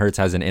Jalen Hurts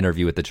has an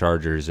interview with the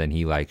Chargers and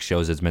he like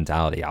shows his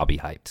mentality, I'll be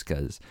hyped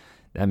because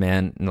that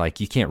man, like,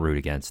 you can't root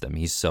against him.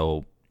 He's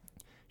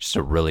just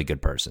a really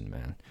good person,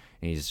 man.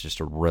 He's just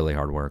a really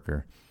hard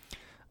worker.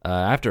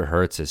 After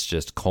Hurts, it's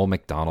just Cole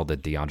McDonald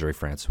and DeAndre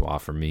Francois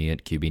for me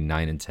at QB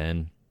 9 and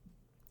 10.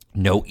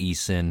 No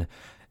Eason.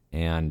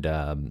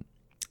 And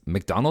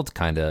McDonald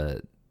kind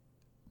of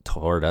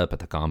tore it up at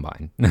the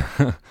combine.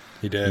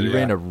 He did. He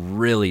ran a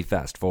really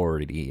fast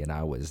 40, and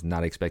I was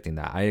not expecting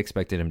that. I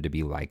expected him to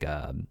be like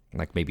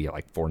maybe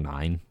like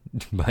 4.9,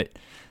 but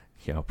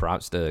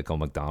props to Cole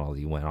McDonald.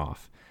 He went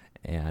off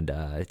and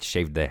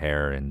shaved the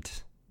hair and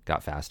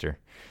got faster.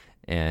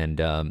 And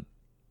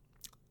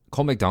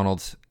Cole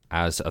McDonald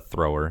as a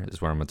thrower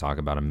is where I'm going to talk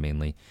about him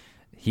mainly.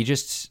 He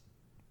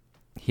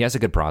has a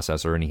good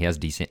processor and he has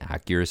decent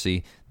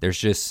accuracy. There's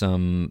just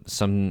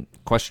some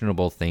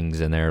questionable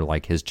things in there,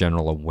 like his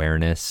general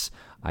awareness.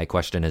 I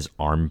question his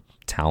arm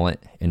talent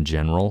in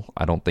general.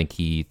 I don't think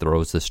he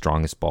throws the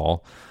strongest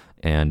ball.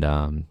 And,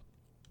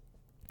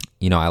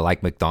 I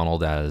like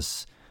McDonald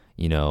as,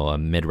 a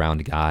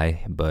mid-round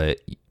guy,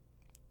 but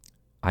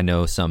I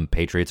know some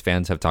Patriots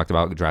fans have talked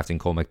about drafting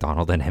Cole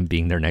McDonald and him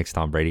being their next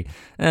Tom Brady.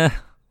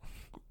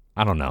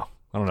 I don't know.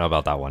 I don't know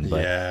about that one.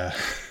 But yeah.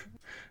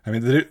 I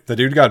mean, the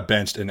dude got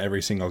benched in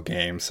every single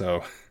game,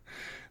 so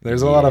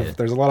there's a lot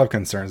of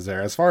concerns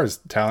there. As far as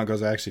talent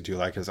goes, I actually do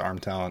like his arm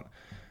talent,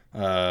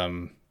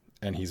 and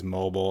he's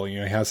mobile. He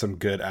has some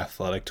good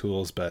athletic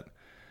tools, but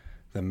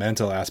the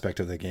mental aspect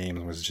of the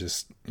game was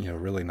just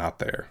really not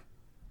there.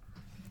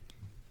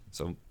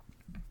 So,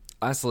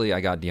 lastly, I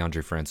got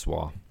DeAndre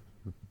Francois,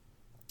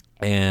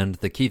 and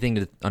the key thing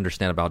to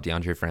understand about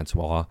DeAndre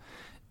Francois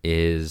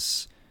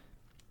is,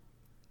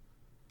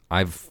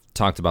 I've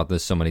talked about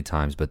this so many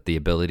times, but the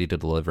ability to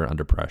deliver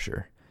under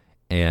pressure.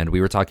 And we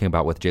were talking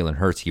about with Jalen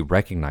Hurts, he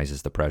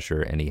recognizes the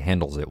pressure and he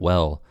handles it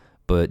well,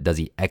 but does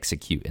he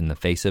execute in the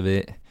face of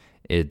it?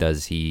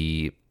 Is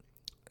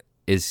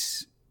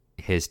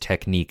his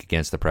technique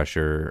against the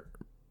pressure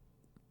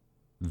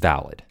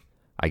valid?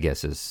 I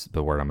guess is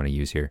the word I'm going to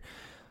use here.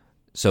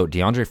 So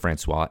DeAndre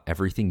Francois,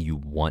 everything you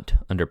want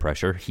under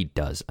pressure, he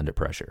does under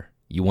pressure.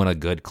 You want a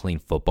good, clean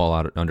football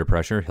out under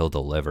pressure, he'll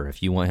deliver.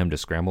 If you want him to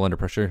scramble under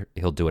pressure,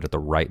 he'll do it at the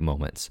right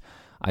moments.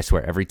 I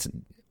swear,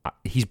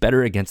 he's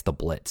better against the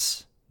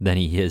blitz than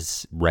he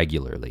is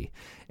regularly.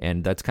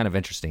 And that's kind of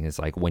interesting. It's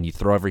like when you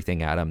throw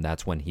everything at him,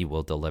 that's when he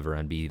will deliver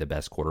and be the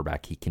best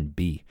quarterback he can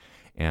be.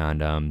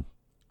 And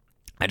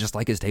I just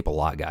like his tape a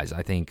lot, guys.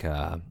 I think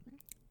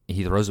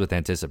he throws with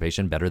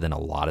anticipation better than a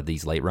lot of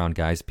these late-round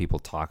guys people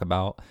talk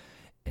about.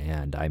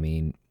 And, I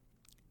mean,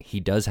 he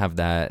does have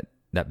that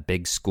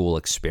big school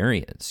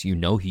experience.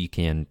 He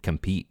can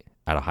compete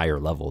at a higher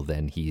level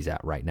than he's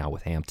at right now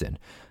with Hampton.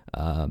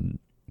 You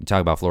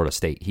talk about Florida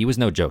State. He was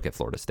no joke at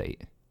Florida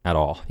State at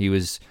all. He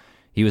was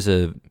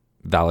a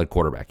valid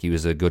quarterback. He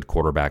was a good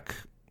quarterback,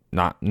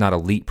 not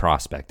elite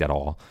prospect at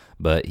all,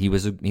 but he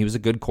was a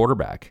good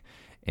quarterback.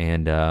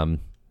 And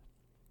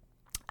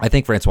I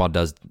think Francois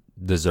does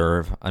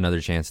deserve another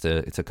chance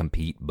to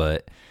compete,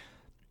 but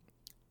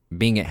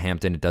being at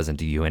Hampton, it doesn't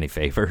do you any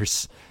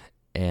favors.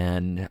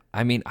 And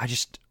I mean,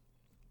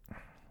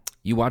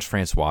 you watch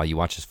Francois, you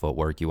watch his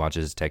footwork, you watch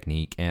his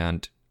technique,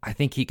 and I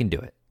think he can do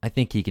it. I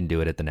think he can do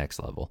it at the next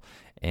level.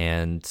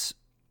 And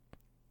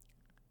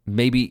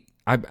maybe,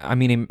 I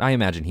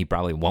imagine he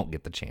probably won't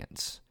get the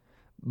chance.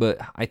 But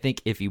I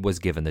think if he was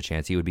given the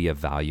chance, he would be a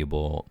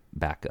valuable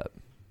backup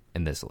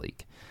in this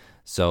league.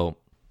 So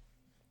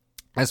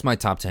that's my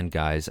top 10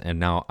 guys. And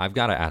now I've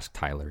got to ask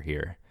Tyler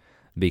here,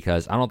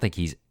 because I don't think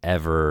he's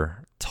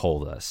ever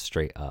told us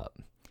straight up.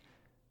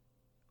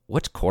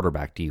 Which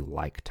quarterback do you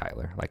like,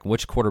 Tyler? Like,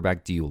 which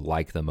quarterback do you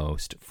like the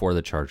most for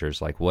the Chargers?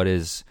 Like, what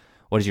is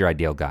your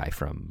ideal guy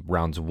from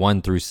rounds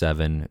 1 through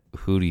 7?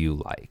 Who do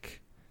you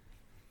like?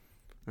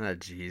 Oh,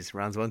 geez.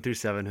 Rounds 1 through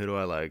 7, who do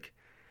I like?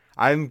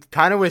 I'm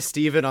kind of with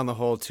Steven on the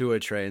whole Tua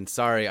train.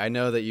 Sorry, I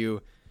know that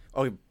you...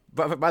 Oh,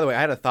 but by the way,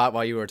 I had a thought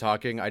while you were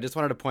talking. I just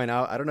wanted to point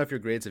out, I don't know if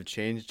your grades have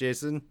changed,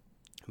 Jason,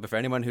 but for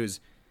anyone who's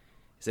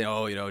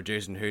saying,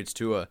 Jason hates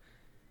Tua,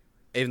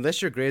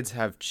 unless your grades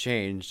have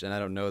changed, and I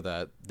don't know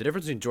that, the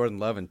difference between Jordan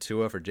Love and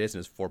Tua for Jason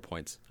is 4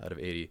 points out of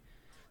 80.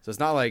 So it's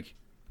not like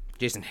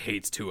Jason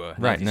hates Tua.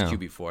 Right, he's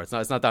QB4.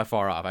 It's not that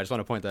far off. I just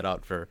want to point that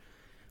out for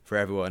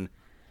everyone.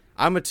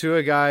 I'm a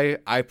Tua guy.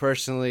 I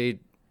personally,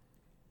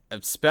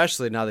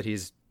 especially now that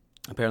he's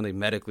apparently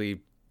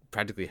medically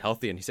practically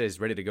healthy and he said he's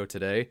ready to go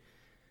today,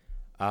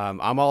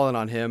 I'm all in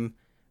on him.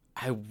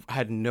 I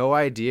had no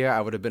idea I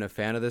would have been a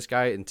fan of this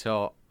guy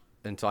until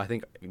I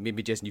think,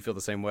 maybe Jason, you feel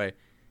the same way,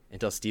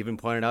 until Steven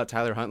pointed out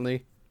Tyler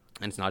Huntley,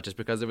 and it's not just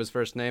because of his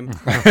first name.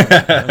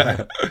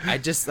 I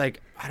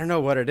don't know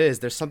what it is.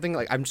 There's something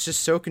I'm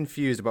just so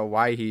confused about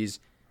why he's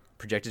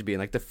projected to be in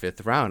the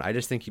 5th round. I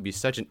just think he'd be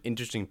such an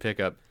interesting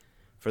pickup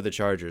for the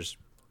Chargers.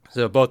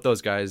 So both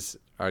those guys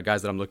are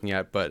guys that I'm looking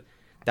at, but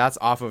that's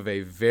off of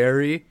a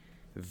very,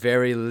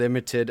 very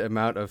limited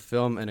amount of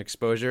film and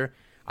exposure.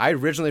 I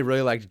originally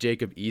really liked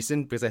Jacob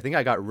Eason because I think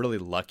I got really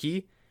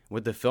lucky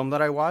with the film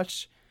that I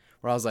watched,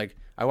 where I was like,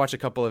 I watched a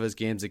couple of his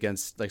games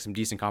against like some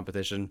decent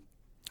competition. And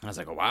I was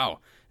like, oh, wow,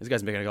 this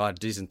guy's making a lot of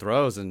decent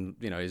throws, and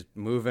he's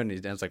moving.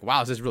 And it's like,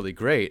 wow, this is really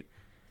great,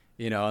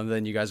 And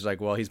then you guys are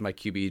like, well, he's my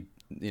QB,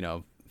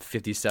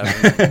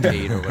 57,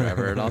 8 or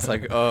whatever. And I was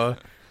like,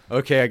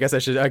 okay, I guess I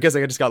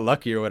just got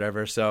lucky or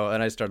whatever. So,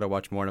 and I started to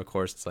watch more, and of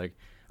course, it's like,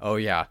 oh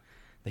yeah,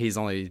 he's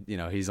only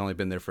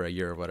been there for a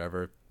year or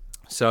whatever.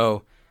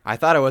 So I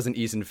thought I was an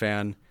Eason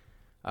fan.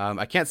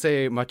 I can't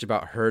say much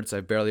about Hurts.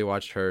 I barely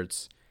watched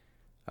Hurts.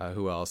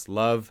 Who else?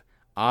 Love.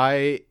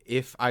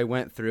 If I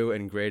went through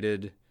and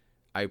graded,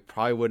 I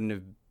probably wouldn't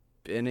have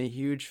been a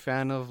huge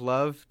fan of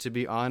Love, to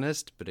be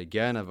honest. But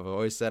again, I've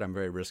always said I'm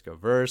very risk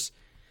averse.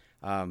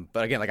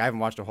 But again, like I haven't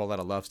watched a whole lot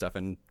of Love stuff,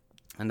 and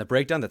the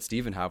breakdown that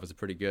Steven had was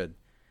pretty good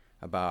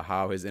about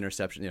how his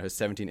interception, his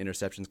 17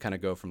 interceptions kind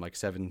of go from like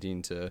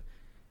 17 to,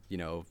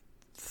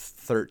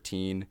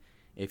 13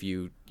 if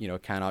you,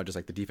 count out just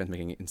like the defense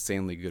making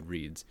insanely good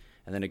reads.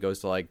 And then it goes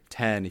to like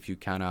 10 if you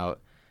count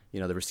out,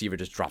 the receiver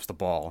just drops the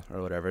ball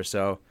or whatever.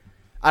 So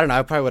I don't know.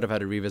 I probably would have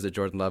had to revisit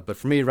Jordan Love. But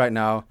for me right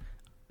now,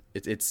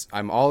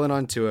 I'm all in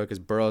on Tua because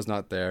Burrow's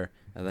not there.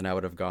 And then I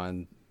would have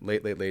gone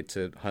late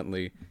to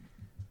Huntley.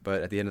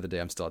 But at the end of the day,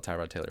 I'm still a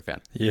Tyrod Taylor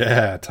fan.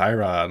 Yeah,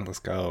 Tyrod. Let's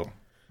go.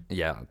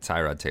 Yeah,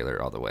 Tyrod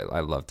Taylor all the way. I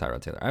love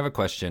Tyrod Taylor. I have a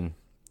question.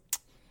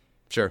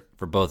 Sure.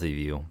 For both of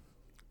you.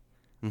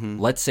 Mm-hmm.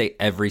 Let's say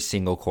every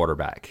single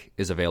quarterback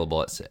is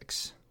available at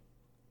 6.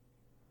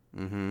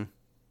 Mm-hmm.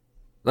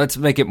 Let's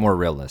make it more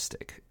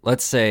realistic.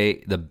 Let's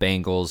say the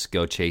Bengals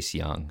go Chase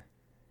Young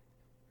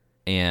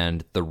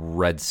and the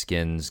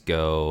Redskins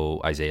go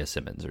Isaiah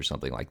Simmons or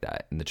something like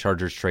that, and the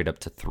Chargers trade up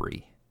to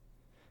 3.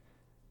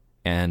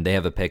 And they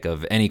have a pick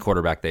of any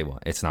quarterback they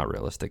want. It's not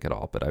realistic at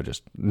all, but I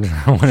just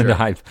wanted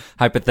to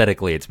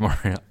hypothetically, it's more,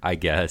 I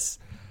guess.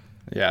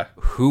 Yeah.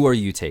 Who are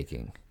you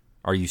taking?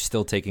 Are you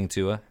still taking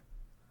Tua?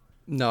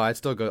 No, I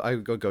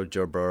go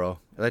Joe Burrow.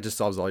 That just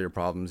solves all your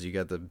problems. You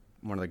get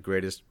one of the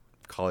greatest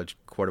college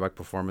quarterback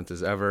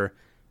performances ever,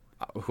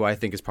 who I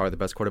think is probably the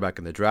best quarterback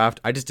in the draft.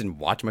 I just didn't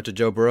watch much of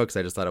Joe Burrow because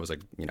I just thought I was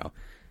like,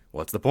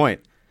 what's the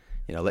point?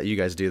 Let you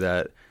guys do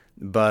that.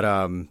 But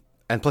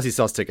and plus he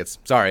sells tickets.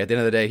 Sorry, at the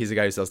end of the day, he's the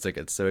guy who sells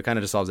tickets, so it kind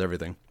of just solves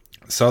everything.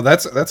 So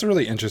that's a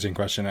really interesting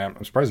question.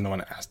 I'm surprised no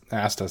one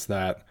asked us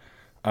that.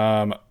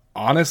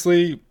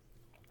 Honestly,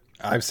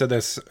 I've said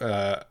this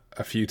a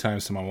few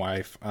times to my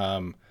wife.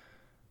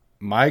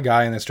 My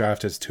guy in this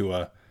draft is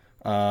Tua.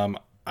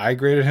 I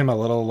graded him a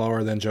little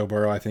lower than Joe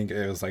Burrow. I think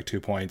it was like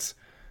 2 points,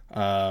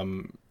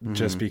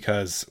 just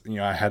because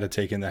I had to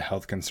take in the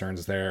health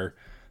concerns there,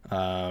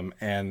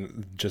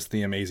 and just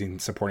the amazing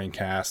supporting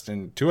cast.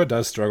 And Tua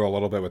does struggle a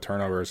little bit with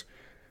turnovers,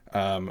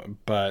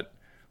 but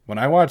when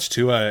I watch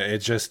Tua, it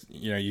just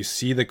you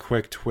see the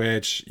quick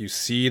twitch, you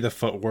see the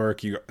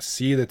footwork, you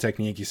see the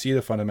technique, you see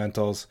the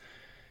fundamentals,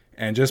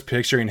 and just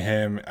picturing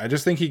him, I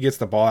just think he gets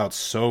the ball out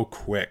so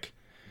quick.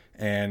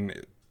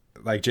 And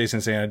like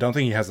Jason's saying, I don't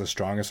think he has the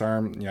strongest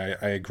arm.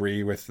 I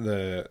agree with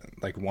the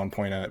 1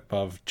 point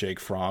above Jake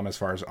Fromm as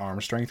far as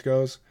arm strength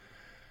goes.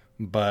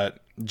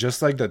 But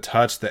just like the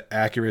touch, the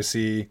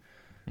accuracy,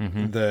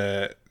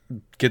 the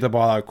get the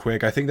ball out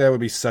quick, I think that would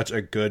be such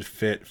a good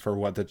fit for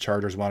what the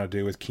Chargers want to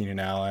do with Keenan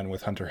Allen,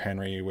 with Hunter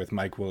Henry, with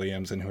Mike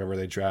Williams, and whoever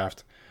they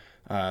draft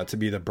to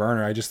be the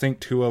burner. I just think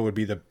Tua would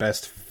be the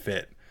best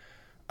fit.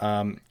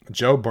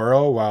 Joe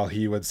Burrow, while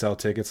he would sell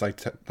tickets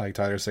like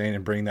Tyler's saying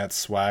and bring that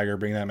swagger,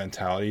 bring that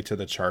mentality to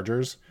the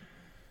Chargers,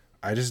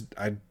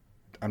 I'm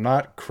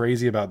not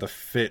crazy about the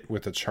fit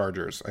with the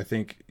Chargers. I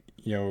think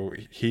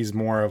he's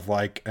more of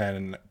like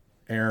an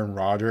Aaron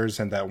Rodgers,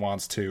 and that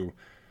wants to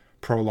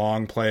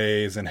prolong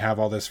plays and have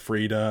all this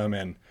freedom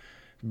and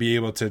be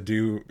able to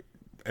do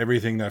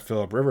everything that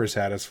Phillip Rivers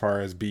had as far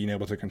as being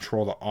able to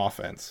control the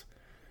offense.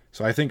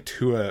 So I think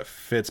Tua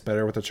fits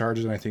better with the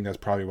Chargers, and I think that's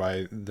probably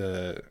why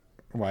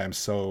I'm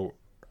so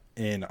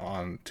in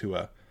on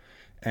Tua.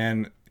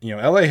 And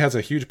LA has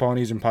a huge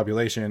Polynesian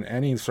population,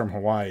 and he's from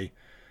Hawaii,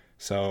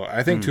 so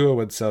I think Tua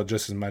would sell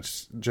just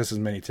as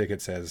many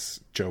tickets as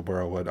Joe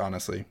Burrow would,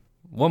 honestly.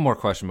 One more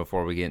question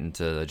before we get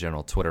into the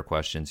general Twitter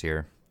questions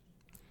here.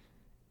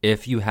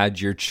 If you had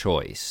your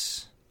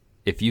choice,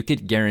 if you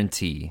could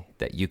guarantee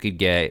that you could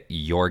get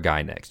your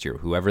guy next year,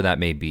 whoever that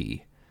may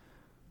be,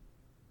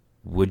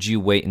 would you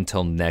wait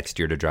until next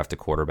year to draft a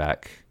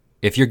quarterback?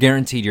 If you're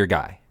guaranteed your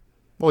guy.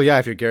 Well, yeah,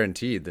 if you're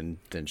guaranteed,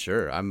 then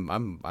sure. I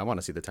want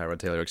to see the Tyrod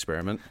Taylor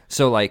experiment.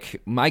 So,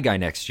 my guy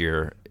next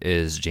year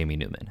is Jamie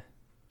Newman.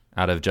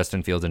 Out of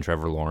Justin Fields and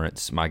Trevor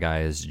Lawrence, my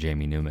guy is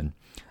Jamie Newman.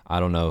 I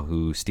don't know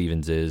who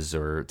Stevens is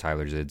or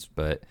Tyler's is,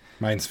 but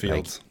mine's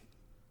Fields.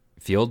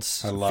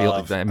 Fields? I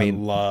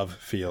love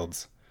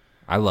Fields.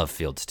 I love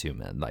Fields too,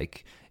 man.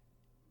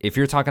 If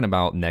you're talking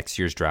about next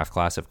year's draft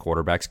class of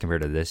quarterbacks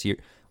compared to this year,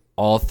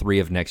 all 3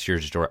 of next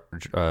year's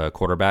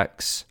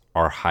quarterbacks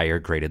are higher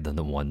graded than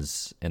the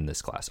ones in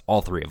this class.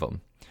 All 3 of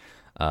them.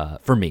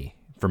 for me.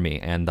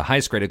 And the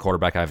highest graded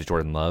quarterback I have is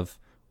Jordan Love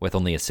with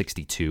only a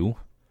 62.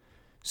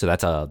 So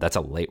that's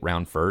a late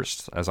round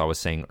first, as I was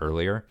saying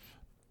earlier.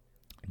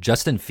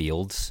 Justin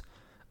Fields,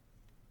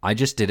 I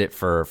just did it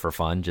for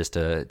fun, just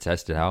to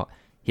test it out.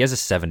 He has a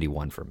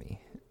 71 for me.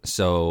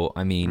 So,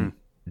 I mean,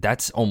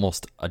 that's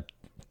almost a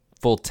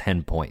full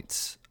 10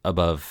 points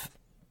above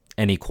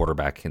any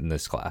quarterback in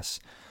this class.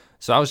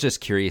 So I was just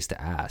curious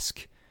to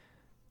ask,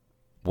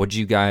 would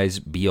you guys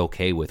be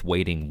okay with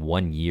waiting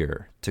 1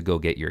 year to go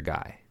get your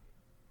guy?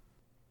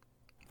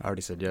 I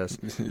already said yes.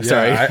 Yeah,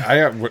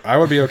 Sorry. I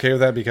would be okay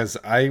with that because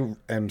I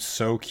am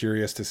so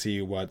curious to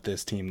see what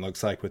this team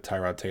looks like with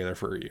Tyrod Taylor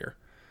for a year.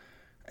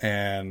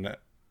 And,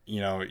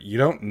 you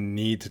don't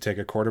need to take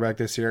a quarterback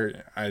this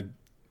year.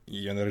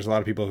 There's a lot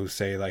of people who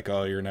say like,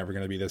 oh, you're never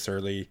going to be this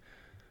early.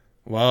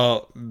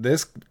 Well,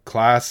 this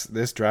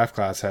draft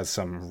class has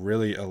some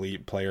really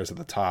elite players at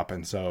the top.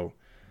 And so,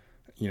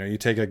 you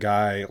take a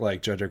guy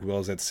like Jedrick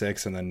Wills at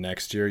 6, and then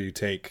next year you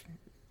take,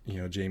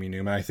 Jamie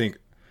Newman. I think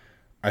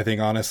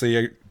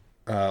honestly,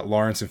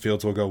 Lawrence and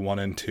Fields will go 1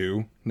 and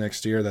 2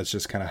 next year. That's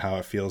just kind of how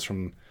it feels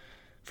from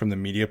the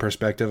media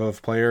perspective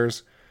of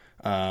players.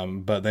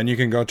 But then you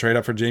can go trade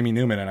up for Jamie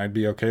Newman, and I'd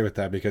be okay with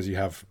that because you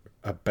have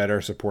a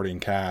better supporting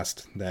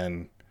cast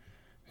than,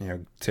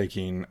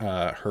 taking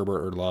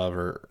Herbert or Love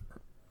or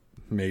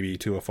maybe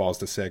Tua falls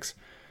to 6.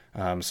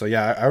 So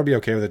yeah, I would be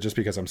okay with it just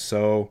because I'm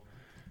so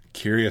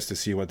curious to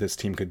see what this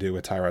team could do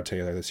with Tyrod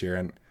Taylor this year.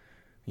 And,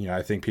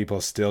 I think people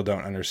still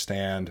don't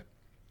understand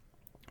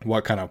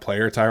what kind of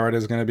player Tyrod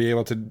is going to be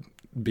able to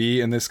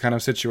be in this kind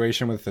of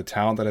situation with the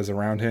talent that is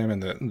around him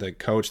and the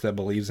coach that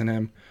believes in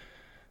him.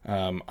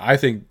 I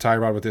think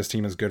Tyrod with this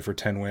team is good for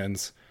 10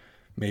 wins,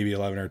 maybe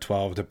 11 or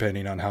 12,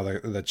 depending on how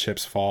the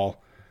chips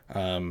fall.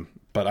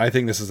 But I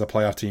think this is a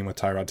playoff team with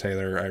Tyrod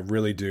Taylor. I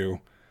really do.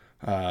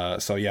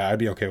 So yeah, I'd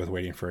be okay with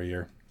waiting for a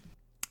year.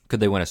 Could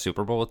they win a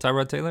Super Bowl with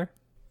Tyrod Taylor?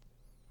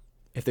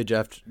 If they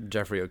draft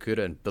Jeffrey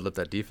Okudah and build up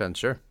that defense,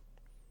 sure.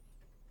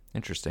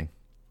 Interesting.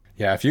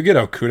 Yeah, if you get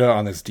Okudah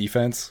on this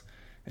defense,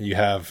 and you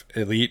have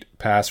elite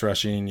pass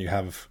rushing, you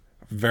have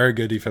very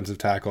good defensive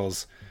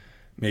tackles,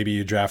 maybe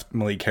you draft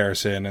Malik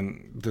Harrison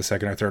in the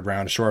 2nd or 3rd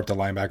round, shore up the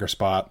linebacker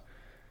spot,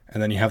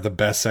 and then you have the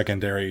best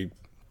secondary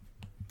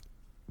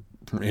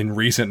in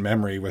recent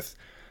memory with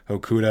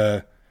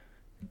Okudah,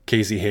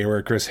 Casey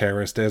Hayward, Chris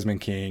Harris, Desmond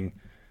King,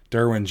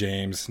 Derwin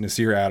James,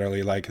 Nasir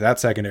Adderley. Like, that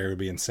secondary would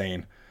be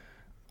insane.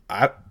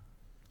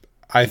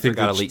 I think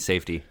got elite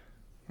safety.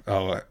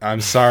 Oh,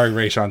 I'm sorry,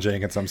 Rayshawn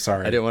Jenkins. I'm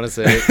sorry. I didn't want to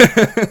say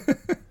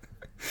it.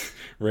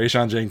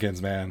 Rayshawn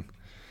Jenkins, man.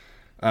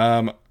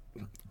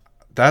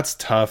 That's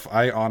tough.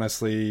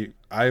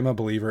 I'm a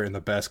believer in the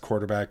best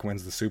quarterback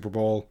wins the Super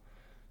Bowl.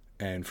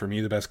 And for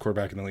me, the best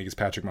quarterback in the league is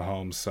Patrick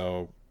Mahomes.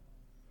 So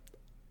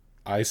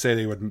I say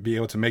they would be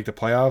able to make the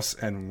playoffs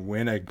and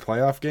win a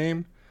playoff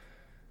game.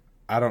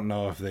 I don't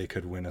know if they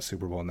could win a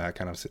Super Bowl in that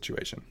kind of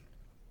situation.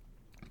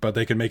 But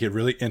they could make it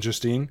really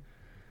interesting,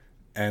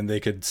 and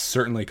they could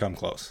certainly come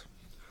close.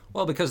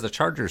 Well, because the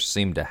Chargers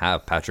seem to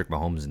have Patrick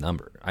Mahomes'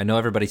 number. I know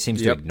everybody seems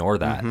to ignore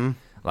that. Mm-hmm.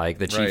 Like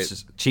the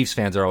Chiefs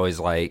fans are always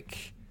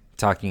like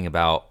talking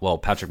about, well,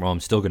 Patrick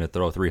Mahomes still going to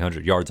throw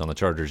 300 yards on the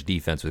Chargers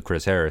defense with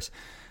Chris Harris.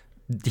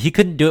 He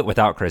couldn't do it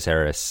without Chris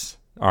Harris.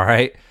 All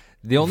right.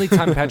 The only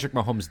time Patrick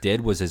Mahomes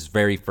did was his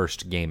very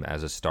first game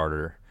as a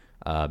starter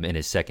in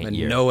his second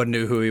year. No one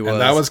knew who he was.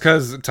 And that was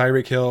because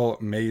Tyreek Hill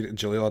made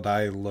Jaleel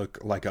Addae look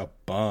like a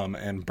bum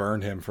and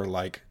burned him for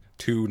like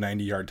 2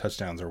 90-yard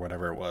touchdowns or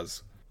whatever it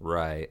was.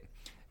 Right.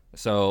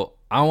 So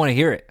I don't want to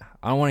hear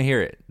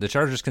it. The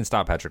Chargers can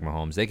stop Patrick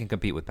Mahomes. They can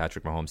compete with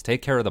Patrick Mahomes,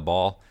 take care of the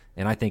ball,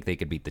 and I think they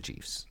could beat the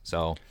Chiefs.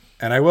 So,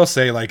 and I will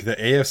say, like, the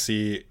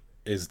AFC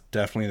is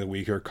definitely the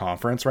weaker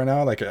conference right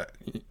now. Like,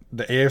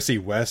 the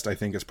AFC West, I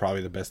think, is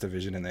probably the best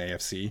division in the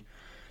AFC,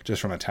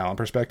 just from a talent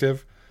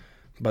perspective.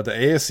 But the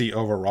AFC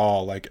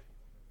overall, like,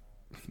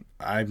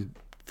 I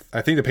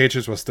think the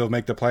Patriots will still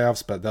make the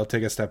playoffs, but they'll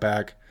take a step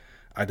back.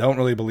 I don't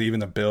really believe in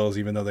the Bills,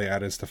 even though they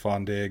added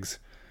Stephon Diggs.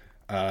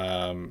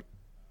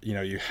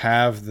 You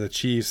have the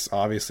Chiefs,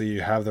 obviously,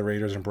 you have the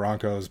Raiders and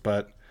Broncos,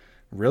 but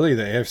really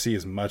the AFC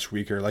is much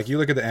weaker. Like, you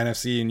look at the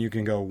NFC and you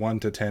can go 1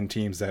 to 10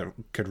 teams that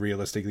could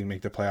realistically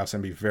make the playoffs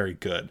and be very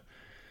good.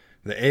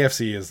 The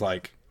AFC is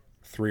like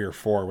 3 or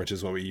 4, which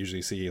is what we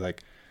usually see.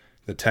 Like,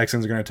 the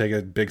Texans are going to take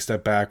a big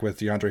step back with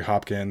DeAndre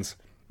Hopkins.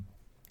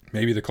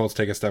 Maybe the Colts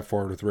take a step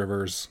forward with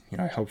Rivers.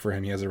 I hope for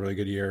him he has a really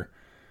good year.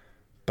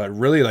 But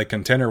really, like,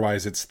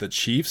 contender-wise, it's the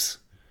Chiefs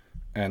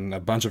and a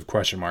bunch of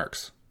question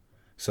marks.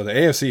 So the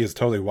AFC is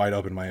totally wide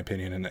open, in my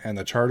opinion. And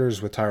the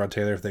Chargers with Tyrod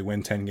Taylor, if they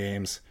win 10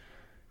 games,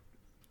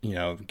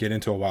 get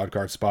into a wild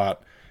card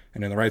spot,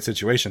 and in the right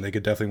situation, they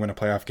could definitely win a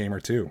playoff game or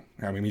 2.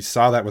 I mean, we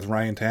saw that with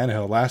Ryan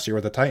Tannehill last year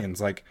with the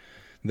Titans. Like,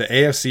 the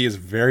AFC is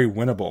very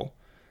winnable.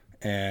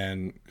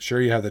 And sure,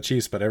 you have the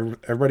Chiefs, but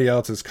everybody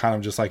else is kind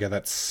of just like at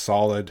that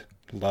solid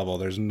level.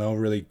 There's no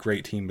really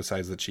great team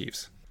besides the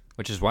Chiefs.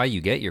 Which is why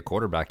you get your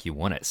quarterback you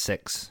want at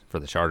 6 for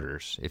the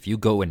Chargers. If you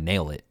go and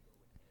nail it,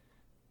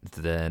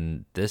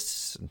 then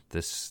this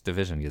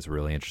division gets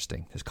really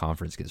interesting. This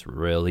conference gets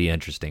really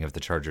interesting if the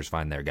Chargers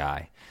find their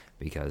guy,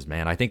 because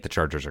man, I think the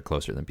Chargers are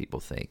closer than people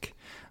think,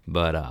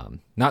 but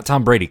not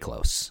Tom Brady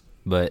close,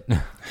 but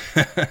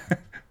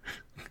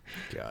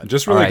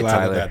just really right, glad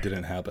Tyler. that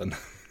didn't happen.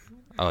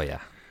 Oh yeah.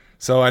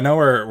 So I know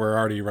we're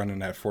already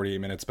running at 48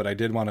 minutes, but I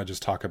did want to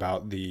just talk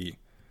about the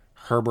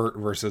Herbert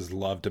versus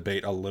Love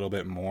debate a little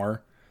bit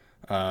more.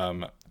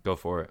 Go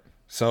for it.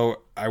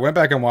 So I went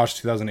back and watched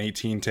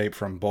 2018 tape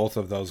from both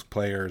of those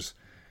players,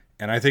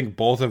 and I think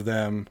both of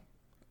them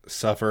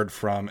suffered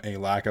from a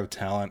lack of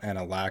talent and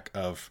a lack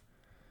of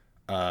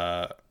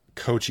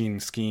coaching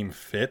scheme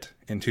fit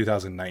in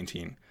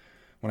 2019.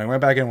 When I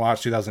went back and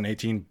watched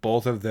 2018,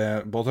 both of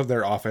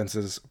their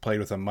offenses played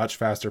with a much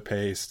faster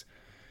pace.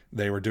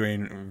 They were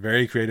doing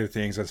very creative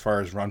things as far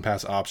as run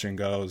pass option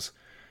goes.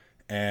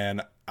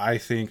 And I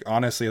think,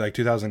 honestly, like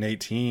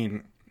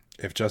 2018,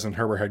 if Justin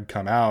Herbert had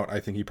come out,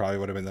 I think he probably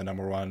would have been the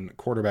number one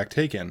quarterback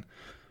taken.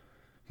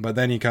 But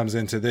then he comes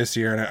into this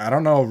year, and I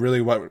don't know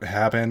really what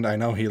happened. I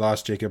know he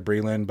lost Jacob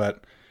Breland,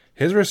 but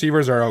his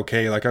receivers are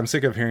okay. Like, I'm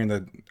sick of hearing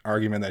the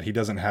argument that he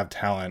doesn't have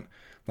talent.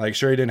 Like,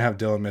 sure, he didn't have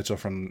Dylan Mitchell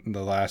from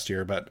the last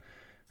year, but,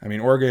 I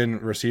mean, Oregon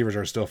receivers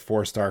are still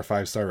 4-star,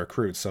 5-star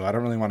recruits, so I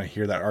don't really want to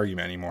hear that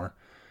argument anymore.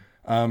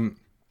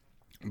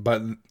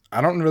 But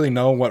I don't really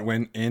know what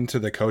went into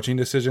the coaching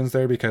decisions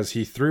there, because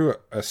he threw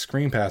a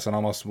screen pass on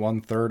almost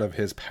 1/3 of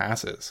his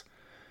passes.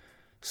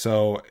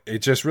 So it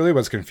just really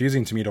was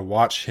confusing to me to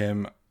watch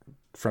him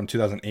from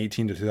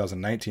 2018 to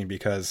 2019,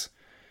 because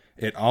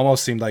it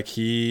almost seemed like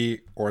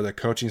he or the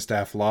coaching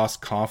staff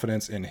lost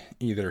confidence in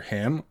either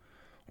him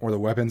or the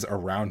weapons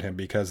around him,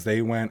 because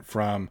they went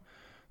from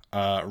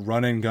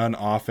run and gun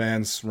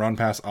offense, run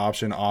pass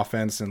option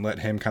offense, and let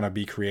him kind of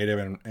be creative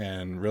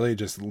and really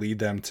just lead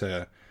them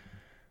to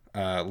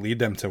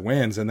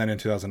wins. And then in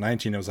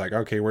 2019, it was like,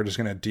 okay, we're just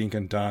going to dink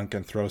and dunk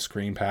and throw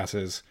screen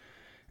passes.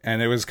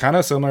 And it was kind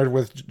of similar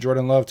with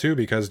Jordan Love too,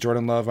 because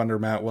Jordan Love under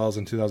Matt Wells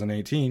in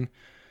 2018,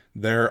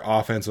 their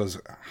offense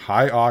was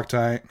high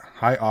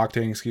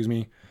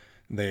octane.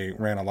 They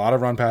ran a lot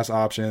of run pass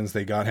options.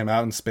 They got him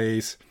out in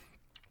space.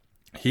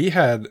 He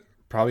had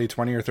probably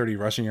 20 or 30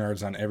 rushing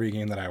yards on every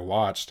game that I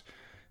watched.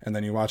 And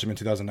then you watch him in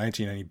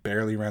 2019 and he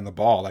barely ran the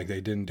ball. Like, they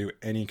didn't do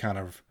any kind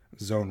of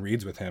zone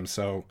reads with him.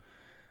 So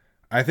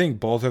I think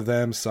both of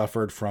them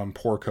suffered from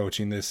poor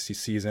coaching this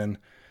season.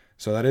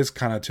 So that is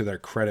kind of to their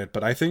credit.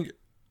 But I think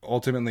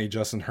ultimately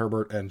Justin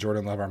Herbert and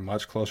Jordan Love are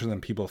much closer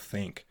than people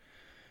think.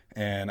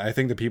 And I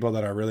think the people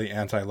that are really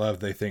anti-Love,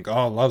 they think,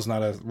 oh, Love's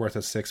not worth a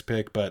 6th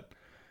pick, but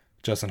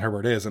Justin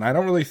Herbert is. And I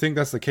don't really think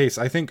that's the case.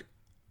 I think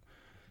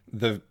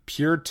the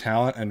pure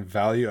talent and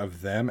value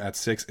of them at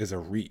 6 is a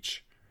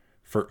reach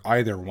for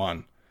either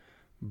one.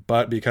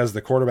 But because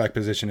the quarterback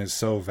position is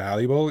so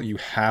valuable, you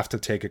have to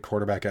take a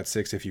quarterback at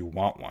 6 if you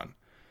want one.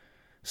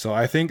 So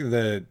I think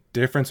the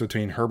difference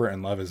between Herbert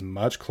and Love is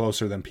much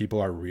closer than people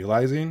are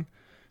realizing.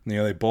 You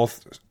know, they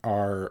both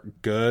are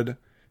good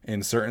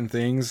in certain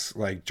things.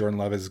 Like, Jordan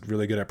Love is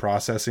really good at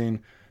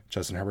processing.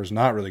 Justin Herbert's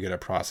not really good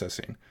at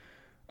processing.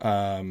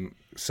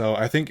 So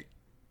I think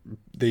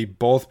they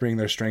both bring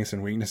their strengths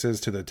and weaknesses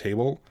to the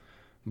table,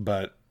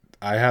 but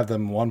I have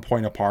them 1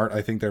 point apart.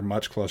 I think they're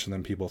much closer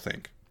than people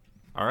think.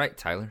 All right,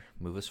 Tyler,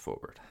 move us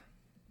forward.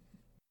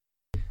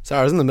 So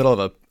I was in the middle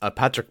of a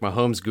Patrick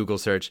Mahomes Google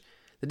search.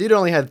 The dude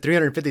only had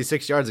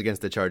 356 yards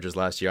against the Chargers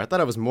last year. I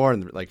thought it was more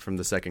from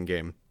the second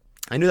game.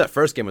 I knew that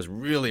first game was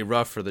really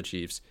rough for the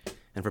Chiefs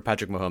and for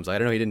Patrick Mahomes. I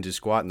don't know, he didn't do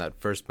squat in that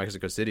first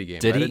Mexico City game.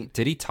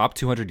 Did he top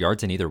 200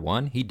 yards in either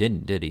one? He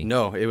didn't, did he?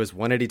 No, it was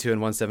 182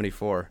 and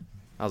 174.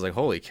 I was like,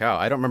 holy cow.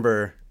 I don't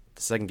remember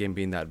the second game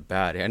being that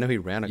bad. I know he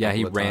ran a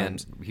couple of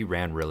times. He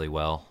ran really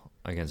well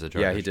against the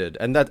Chargers. Yeah, he did.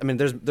 And that, I mean,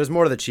 there's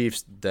more to the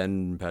Chiefs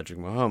than Patrick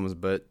Mahomes,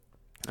 but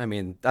I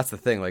mean, that's the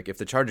thing. Like, if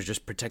the Chargers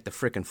just protect the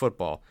freaking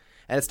football,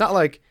 and it's not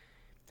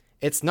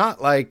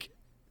like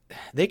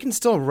they can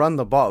still run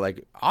the ball.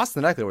 Like,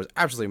 Austin Eckler was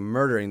absolutely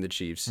murdering the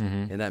Chiefs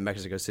in that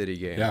Mexico City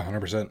game. Yeah,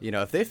 100%. You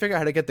know, if they figure out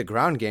how to get the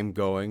ground game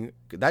going,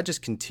 that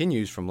just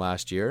continues from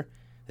last year.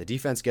 The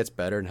defense gets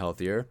better and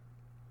healthier,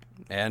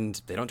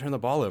 and they don't turn the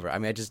ball over. I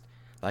mean,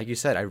 like you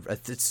said,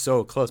 it's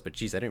so close, but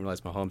geez, I didn't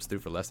realize Mahomes threw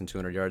for less than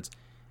 200 yards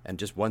and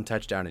just one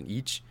touchdown in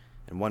each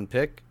and one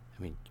pick.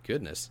 I mean,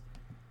 goodness.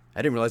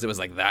 I didn't realize it was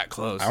like that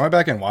close. I went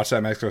back and watched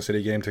that Mexico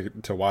City game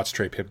to watch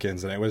Trey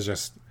Pipkins, and it was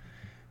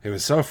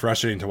so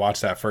frustrating to watch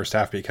that first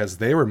half because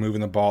they were moving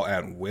the ball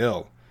at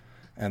will.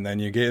 And then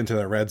you get into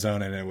the red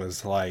zone, and it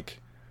was like,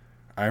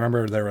 I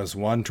remember there was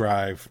one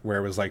drive where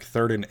it was like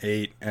 3rd and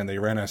 8, and they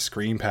ran a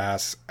screen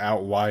pass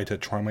out wide to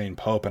Troymaine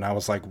Pope, and I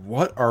was like,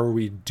 what are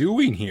we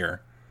doing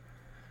here?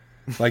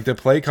 Like, the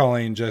play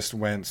calling just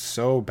went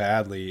so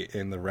badly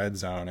in the red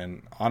zone,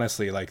 and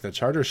honestly, like, the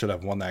Chargers should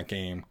have won that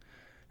game,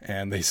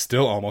 and they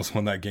still almost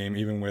won that game,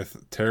 even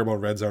with terrible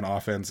red zone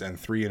offense and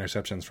 3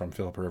 interceptions from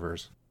Phillip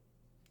Rivers.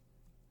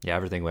 Yeah,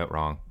 everything went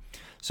wrong.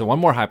 So one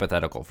more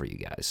hypothetical for you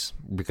guys,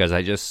 because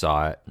I just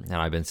saw it, and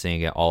I've been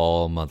seeing it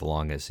all month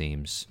long, it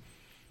seems,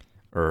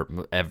 or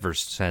ever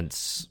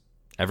since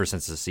ever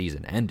since the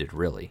season ended,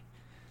 really.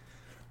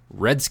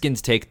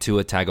 Redskins take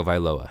Tua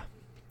Tagovailoa.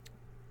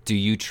 Do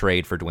you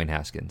trade for Dwayne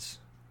Haskins?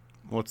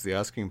 What's the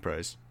asking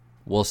price?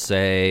 We'll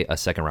say a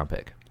second-round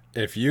pick.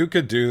 If you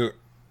could do,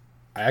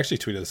 I actually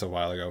tweeted this a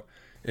while ago.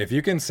 If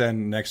you can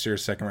send next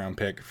year's second-round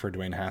pick for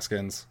Dwayne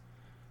Haskins,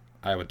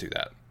 I would do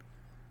that.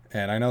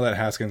 And I know that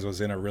Haskins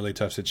was in a really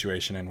tough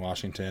situation in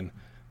Washington,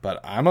 but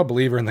I'm a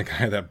believer in the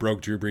guy that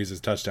broke Drew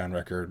Brees' touchdown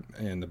record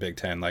in the Big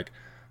Ten. Like,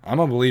 I'm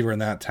a believer in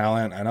that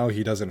talent. I know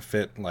he doesn't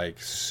fit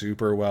like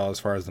super well as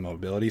far as the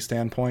mobility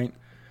standpoint,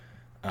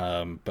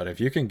 but if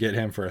you can get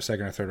him for a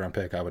second or third-round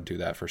pick, I would do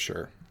that for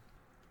sure.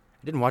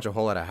 I didn't watch a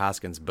whole lot of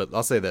Haskins, but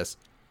I'll say this.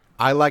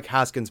 I like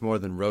Haskins more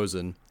than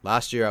Rosen.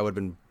 Last year, I would have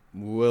been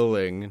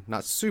willing,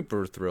 not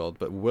super thrilled,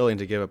 but willing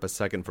to give up a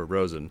second for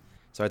Rosen.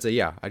 So I'd say,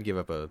 yeah, I'd give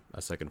up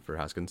a second for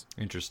Haskins.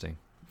 Interesting.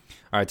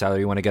 All right, Tyler,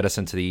 you want to get us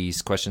into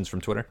these questions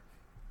from Twitter?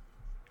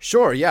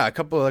 Sure, yeah. A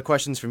couple of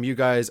questions from you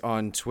guys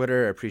on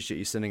Twitter. I appreciate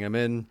you sending them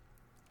in.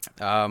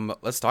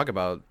 Let's talk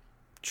about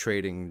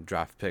trading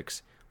draft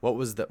picks. What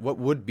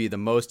would be the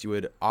most you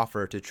would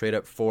offer to trade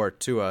up for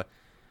Tua?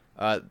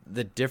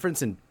 The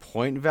difference in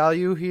point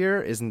value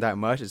here isn't that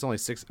much. It's only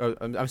 6.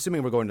 I'm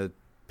assuming we're going to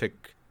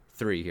pick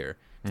 3 here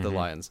for the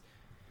Lions.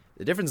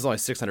 The difference is only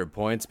 600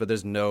 points, but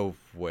there's no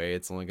way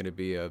it's only going to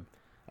be a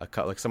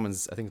cut. Like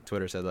someone's, I think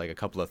Twitter said like a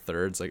couple of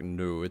thirds. Like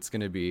no, it's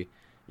going to be.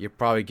 You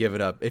probably give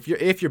it up if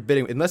you're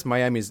bidding, unless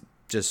Miami's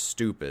just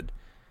stupid.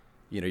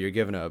 You're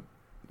giving up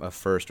a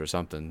first or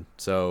something.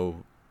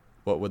 So,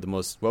 what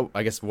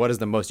is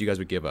the most you guys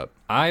would give up?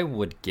 I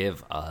would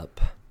give up.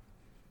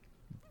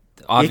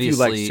 Obviously, if you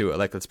like Tua,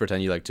 like let's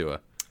pretend you like Tua.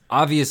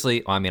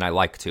 Obviously, I mean I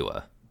like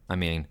Tua. I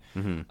mean,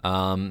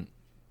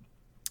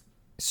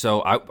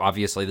 so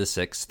obviously the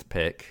 6th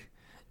pick,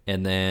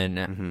 and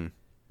then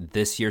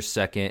this year's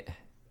second,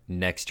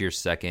 next year's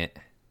second,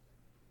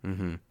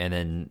 and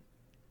then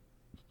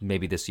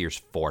maybe this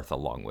year's 4th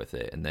along with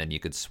it, and then you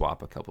could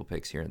swap a couple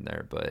picks here and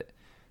there. But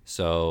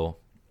so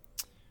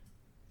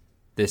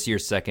this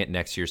year's second,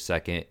 next year's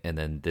second, and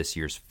then this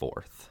year's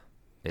 4th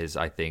is,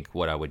 I think,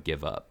 what I would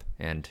give up.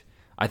 And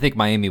I think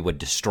Miami would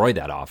destroy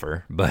that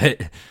offer,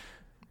 but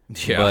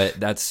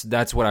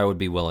that's what I would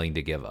be willing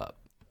to give up.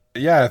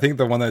 Yeah, I think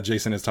the one that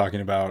Jason is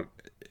talking about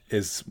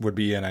would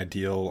be an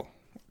ideal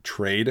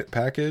trade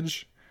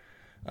package.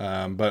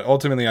 But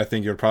ultimately, I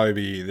think it would probably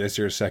be this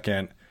year's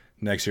second,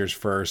 next year's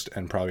 1st,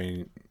 and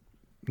probably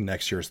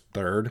next year's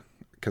 3rd.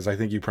 Because I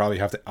think you probably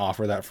have to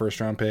offer that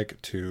first-round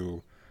pick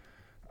to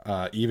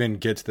even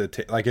get to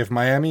the like if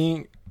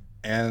Miami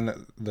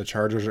and the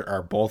Chargers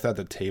are both at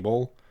the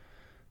table,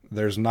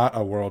 there's not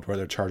a world where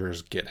the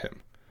Chargers get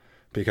him.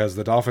 Because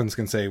the Dolphins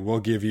can say,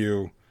 we'll give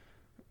you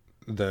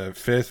the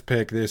 5th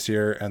pick this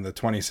year and the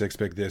 26th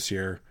pick this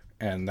year,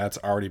 and that's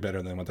already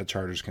better than what the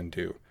Chargers can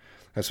do.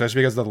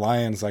 Especially because the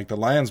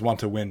Lions want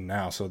to win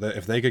now. So that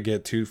if they could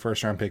get 2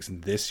 first-round picks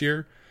this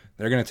year,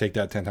 they're going to take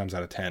that 10 times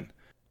out of 10.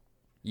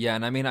 Yeah,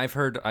 and I mean, I've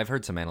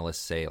heard some analysts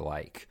say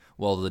like,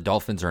 well, the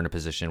Dolphins are in a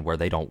position where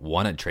they don't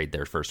want to trade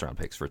their first-round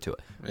picks for Tua.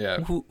 Yeah.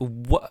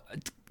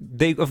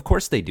 Of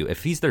course they do.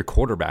 If he's their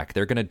quarterback,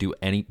 they're going to do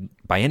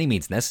by any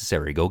means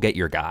necessary, go get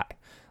your guy.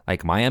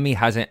 Like Miami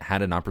hasn't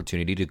had an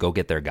opportunity to go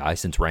get their guy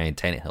since Ryan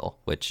Tannehill,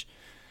 which,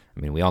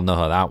 I mean, we all know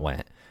how that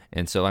went.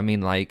 And so, I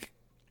mean, like,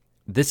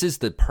 this is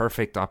the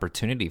perfect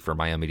opportunity for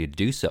Miami to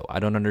do so.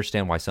 I don't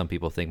understand why some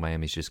people think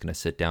Miami's just going to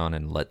sit down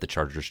and let the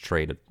Chargers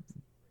trade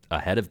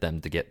ahead of them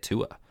to get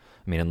Tua.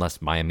 I mean,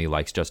 unless Miami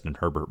likes Justin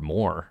Herbert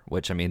more,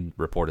 which, I mean,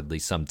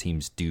 reportedly some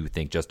teams do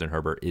think Justin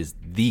Herbert is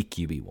the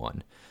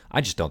QB1.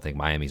 I just don't think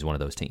Miami's one of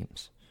those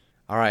teams.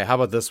 All right, how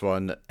about this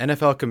one?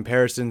 NFL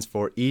comparisons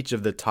for each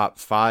of the top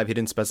 5. He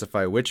didn't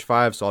specify which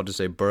 5, so I'll just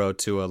say Burrow,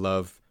 Tua,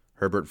 Love,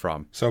 Herbert,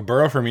 Fromm. So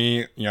Burrow for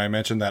me, I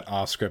mentioned that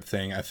off-script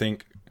thing. I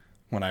think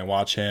when I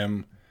watch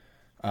him,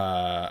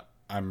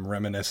 I'm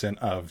reminiscent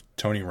of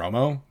Tony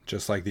Romo,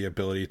 just like the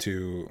ability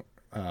to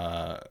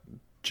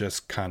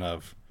just kind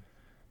of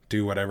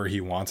do whatever he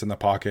wants in the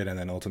pocket and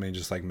then ultimately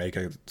just like make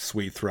a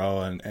sweet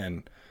throw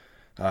and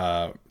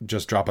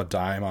just drop a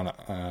dime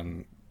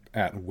on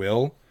at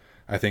will.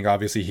 I think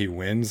obviously he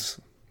wins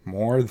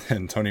more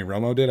than Tony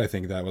Romo did. I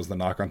think that was the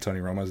knock on Tony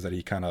Romo, is that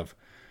he kind of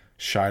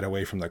shied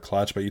away from the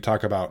clutch. But you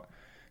talk about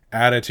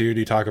attitude,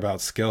 you talk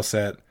about skill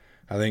set.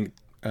 I think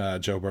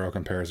Joe Burrow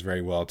compares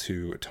very well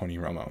to Tony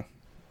Romo.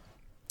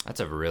 That's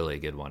a really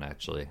good one,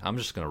 actually. I'm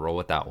just going to roll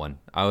with that one.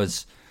 Do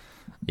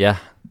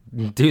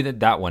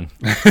that one.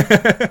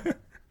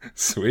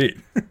 Sweet.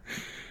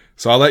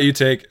 So I'll let you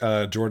take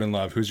Jordan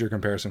Love. Who's your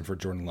comparison for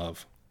Jordan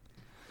Love?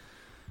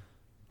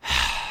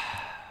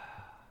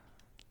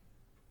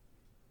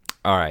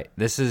 All right.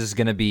 This is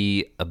going to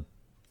be a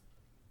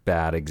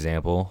bad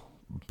example,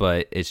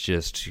 but it's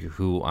just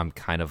who I'm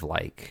kind of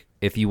like.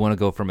 If you want to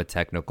go from a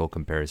technical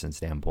comparison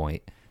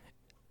standpoint,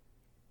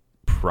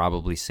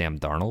 probably Sam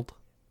Darnold.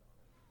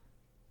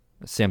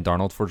 Sam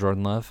Darnold for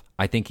Jordan Love.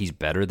 I think he's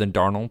better than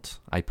Darnold.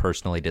 I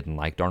personally didn't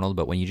like Darnold,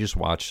 but when you just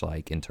watch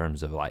like in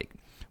terms of like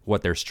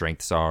what their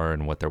strengths are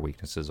and what their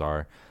weaknesses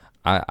are,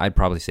 I'd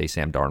probably say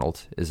Sam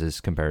Darnold is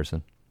his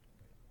comparison.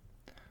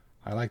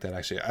 I like that,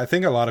 actually. I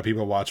think a lot of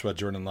people watch what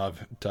Jordan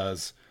Love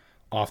does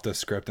off the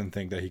script and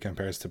think that he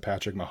compares to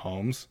Patrick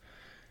Mahomes.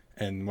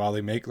 And while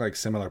they make like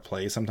similar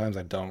plays, sometimes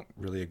I don't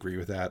really agree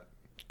with that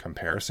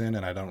comparison,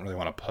 and I don't really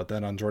want to put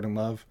that on Jordan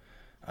Love.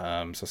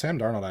 So Sam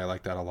Darnold, I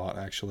like that a lot,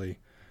 actually.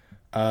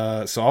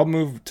 So I'll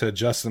move to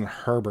Justin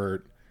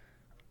Herbert.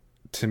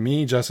 To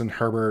me, Justin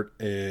Herbert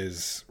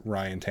is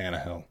Ryan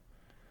Tannehill.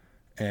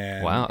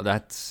 And Wow,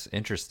 that's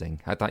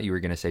interesting. I thought you were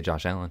going to say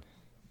Josh Allen.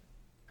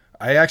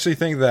 I actually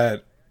think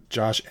that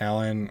Josh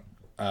Allen,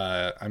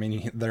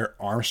 their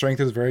arm strength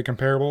is very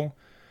comparable,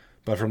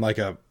 but from like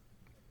a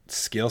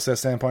skill set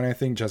standpoint, I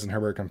think Justin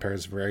Herbert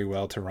compares very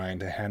well to Ryan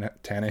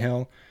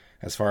Tannehill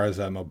as far as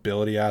a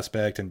mobility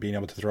aspect and being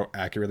able to throw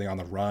accurately on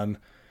the run.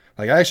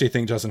 Like, I actually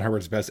think Justin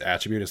Herbert's best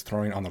attribute is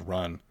throwing on the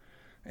run.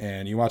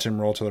 And you watch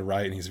him roll to the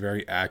right, and he's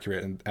very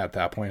accurate. And at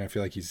that point, I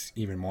feel like he's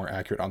even more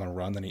accurate on the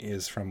run than he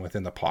is from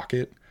within the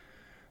pocket.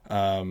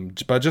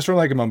 But just from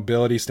like a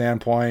mobility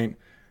standpoint,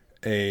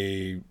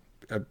 a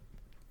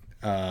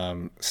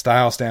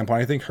style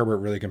standpoint, I think Herbert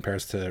really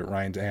compares to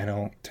Ryan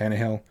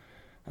Tannehill.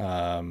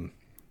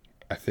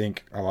 I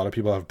think a lot of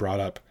people have brought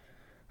up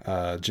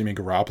Jimmy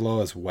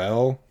Garoppolo as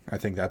well. I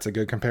think that's a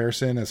good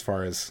comparison as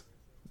far as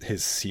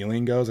his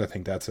ceiling goes. I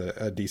think that's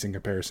a decent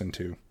comparison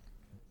too.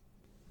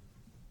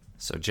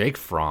 So Jake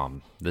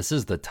Fromm, this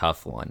is the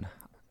tough one.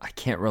 I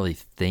can't really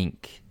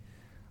think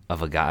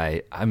of a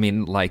guy. I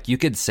mean, like, you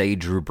could say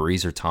Drew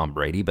Brees or Tom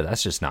Brady, but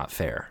that's just not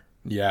fair.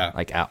 Yeah.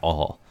 Like, at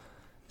all.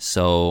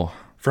 So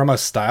from a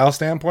style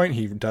standpoint,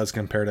 he does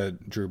compare to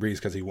Drew Brees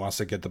because he wants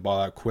to get the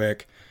ball out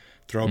quick,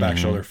 throw back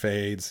shoulder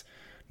fades,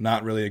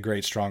 not really a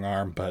great strong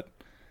arm, but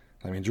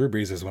I mean, Drew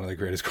Brees is one of the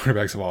greatest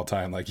quarterbacks of all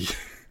time. Like,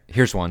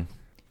 here's one.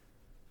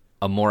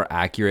 A more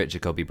accurate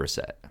Jacoby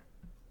Brissett.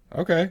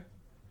 Okay.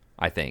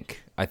 I think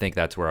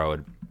that's where I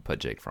would put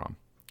Jake Fromm.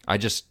 I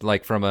just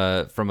like from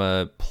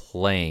a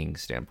playing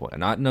standpoint,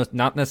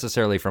 not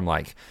necessarily from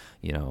like,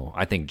 you know,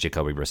 I think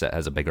Jacoby Brissett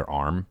has a bigger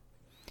arm.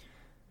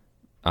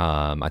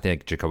 I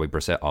think Jacoby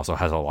Brissett also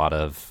has a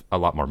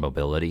lot more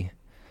mobility,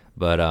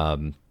 but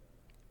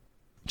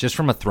just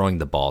from a throwing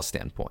the ball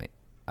standpoint,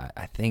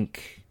 I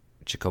think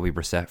Jacoby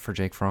Brissett for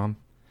Jake Fromm.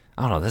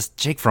 I don't know. This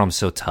Jake Fromm's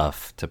so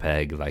tough to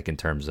peg, like in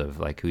terms of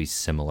like who he's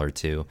similar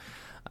to.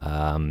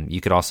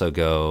 You could also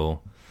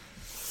go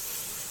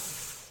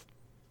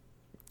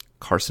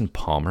Carson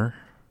Palmer,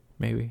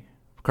 maybe.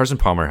 Carson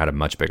Palmer had a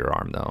much bigger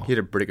arm, though. He had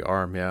a pretty good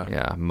arm, yeah.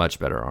 Yeah, much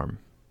better arm.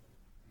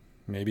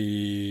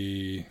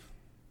 Maybe,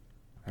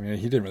 I mean,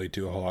 he didn't really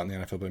do a whole lot in the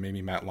NFL, but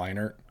maybe Matt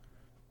Leinart.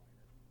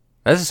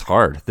 This is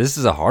hard. This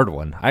is a hard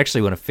one. I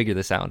actually want to figure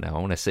this out now. I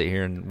want to sit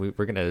here and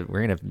we're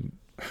gonna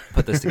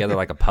put this together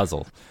like a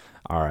puzzle.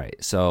 All right,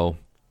 so.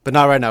 But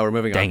not right now. We're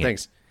moving on.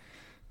 Thanks.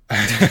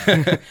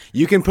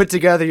 You can put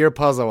together your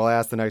puzzle while I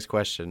ask the next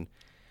question.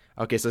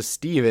 Okay, so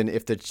Steven,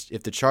 if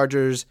the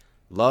Chargers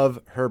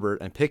love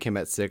Herbert and pick him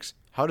at 6,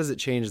 how does it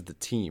change the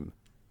team?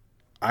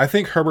 I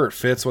think Herbert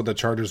fits what the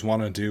Chargers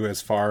want to do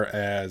as far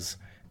as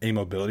a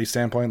mobility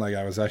standpoint. Like,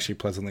 I was actually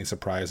pleasantly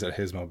surprised at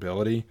his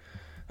mobility.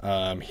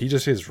 He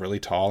just is really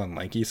tall and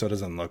lanky, so it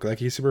doesn't look like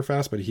he's super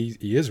fast, but he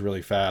is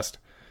really fast.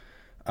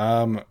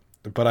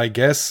 But I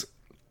guess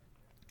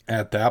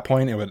at that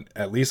point, it would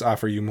at least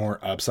offer you more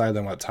upside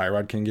than what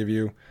Tyrod can give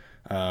you.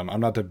 I'm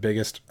not the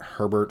biggest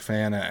Herbert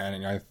fan,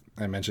 and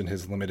I mentioned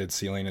his limited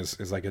ceiling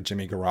is like a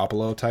Jimmy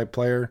Garoppolo type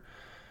player.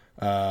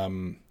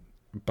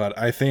 But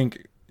I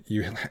think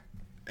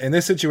in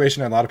this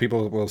situation, a lot of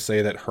people will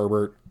say that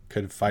Herbert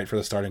could fight for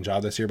the starting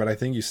job this year, but I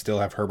think you still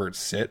have Herbert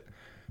sit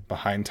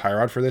behind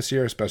Tyrod for this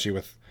year, especially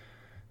with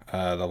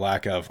the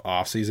lack of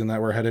offseason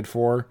that we're headed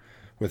for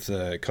with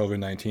the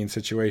COVID-19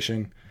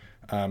 situation.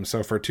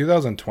 So for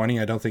 2020,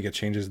 I don't think it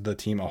changes the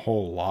team a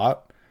whole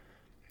lot.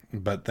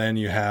 But then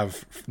you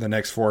have the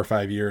next 4 or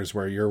 5 years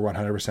where you're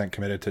 100%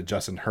 committed to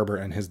Justin Herbert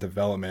and his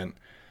development.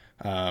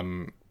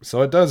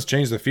 So it does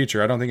change the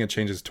future. I don't think it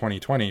changes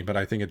 2020, but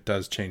I think it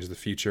does change the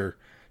future.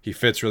 He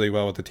fits really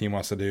well what the team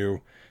wants to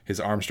do. His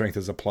arm strength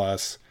is a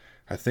plus.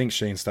 I think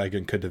Shane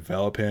Steichen could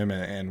develop him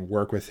and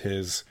work with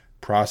his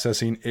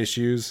processing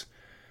issues.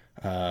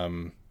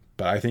 But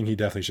I think he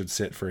definitely should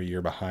sit for a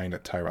year behind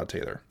Tyrod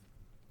Taylor.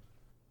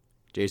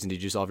 Jason,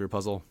 did you solve your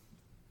puzzle?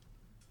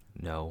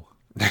 No.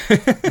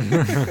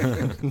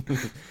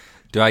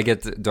 Do I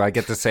get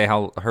to say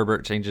how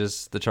Herbert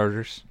changes the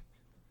Chargers?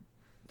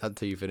 Not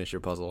until you finish your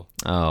puzzle.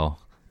 Oh.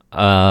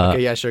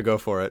 Okay, yeah, sure, go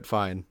for it.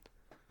 Fine.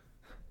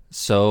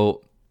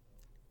 So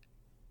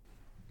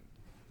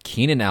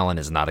Keenan Allen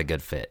is not a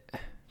good fit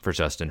for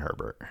Justin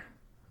Herbert.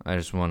 I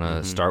just want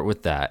to start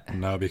with that.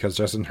 No, because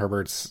Justin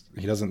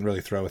he doesn't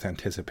really throw with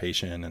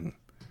anticipation, and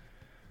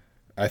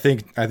I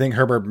think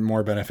Herbert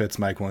more benefits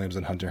Mike Williams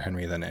and Hunter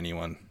Henry than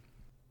anyone.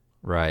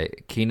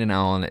 Right. Keenan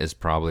Allen is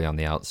probably on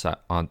the outside.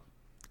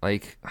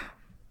 You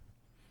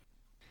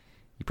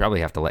probably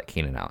have to let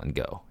Keenan Allen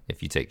go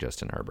if you take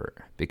Justin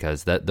Herbert,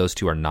 because those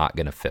two are not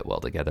going to fit well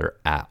together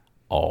at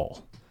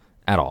all.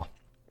 At all.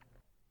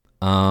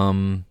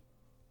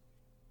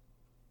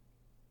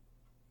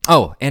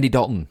 Oh, Andy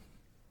Dalton.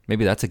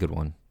 Maybe that's a good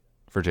one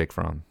for Jake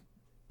Fromm.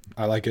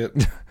 I like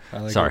it.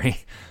 Sorry.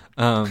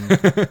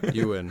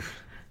 You win.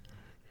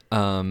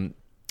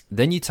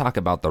 Then you talk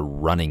about the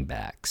running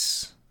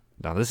backs.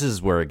 Now, this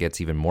is where it gets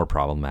even more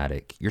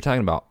problematic. You're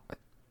talking about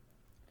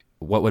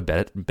what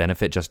would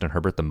benefit Justin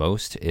Herbert the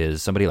most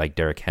is somebody like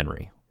Derrick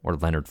Henry or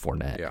Leonard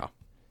Fournette. Yeah.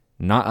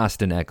 Not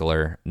Austin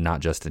Eckler,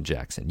 not Justin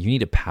Jackson. You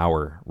need a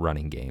power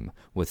running game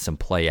with some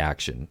play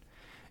action.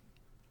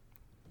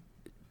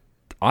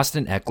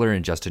 Austin Eckler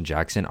and Justin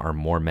Jackson are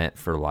more meant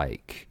for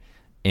like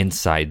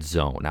inside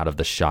zone out of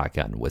the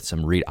shotgun with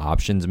some read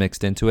options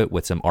mixed into it,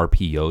 with some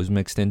RPOs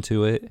mixed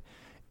into it,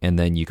 and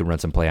then you can run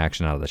some play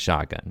action out of the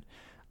shotgun.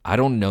 I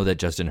don't know that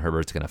Justin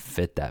Herbert's going to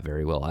fit that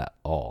very well at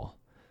all.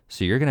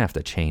 So you're going to have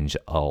to change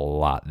a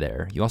lot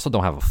there. You also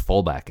don't have a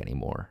fullback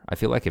anymore. I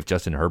feel like if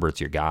Justin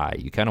Herbert's your guy,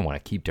 you kind of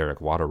want to keep Derek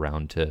Watt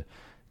around to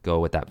go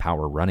with that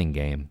power running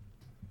game.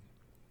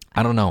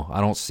 I don't know.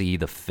 I don't see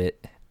the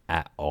fit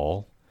at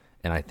all.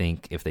 And I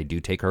think if they do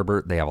take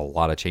Herbert, they have a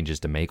lot of changes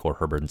to make, or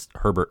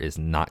Herbert is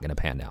not going to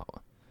pan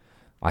out.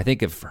 I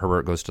think if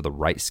Herbert goes to the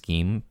right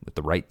scheme with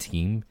the right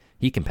team,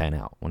 he can pan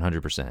out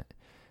 100%.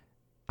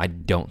 I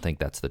don't think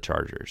that's the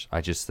Chargers. I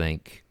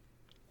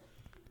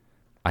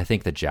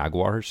think the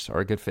Jaguars are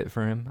a good fit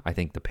for him. I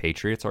think the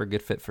Patriots are a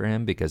good fit for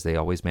him because they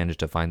always manage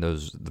to find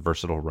those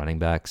versatile running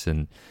backs,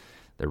 and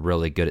they're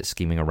really good at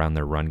scheming around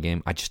their run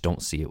game. I just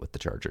don't see it with the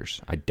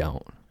Chargers. I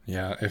don't.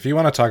 Yeah, if you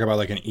want to talk about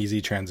like an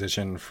easy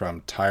transition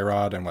from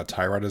Tyrod and what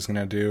Tyrod is going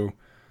to do,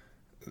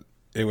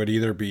 it would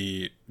either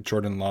be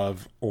Jordan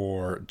Love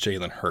or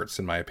Jalen Hurts,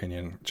 in my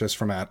opinion, just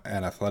from an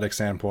athletic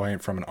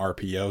standpoint, from an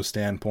RPO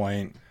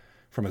standpoint,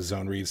 from a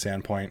zone read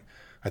standpoint.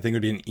 I think it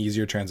would be an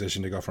easier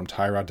transition to go from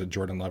Tyrod to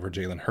Jordan Love or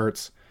Jalen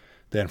Hurts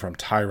than from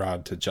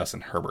Tyrod to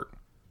Justin Herbert,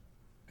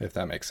 if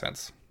that makes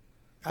sense.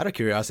 Out of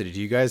curiosity,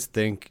 do you guys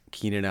think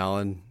Keenan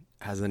Allen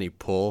has any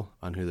pull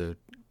on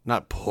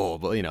not pull,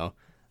 but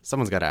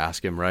someone's got to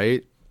ask him,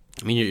 right?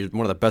 I mean, you're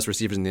one of the best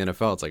receivers in the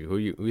NFL. It's like, who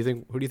do you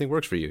think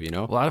works for you,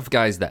 A lot of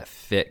guys that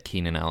fit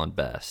Keenan Allen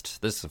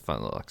best. This is a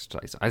fun little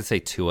exercise. I'd say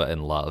Tua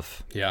and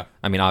Love. Yeah.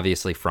 I mean,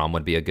 obviously, Fromm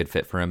would be a good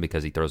fit for him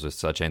because he throws with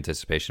such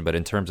anticipation. But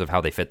in terms of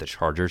how they fit the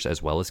Chargers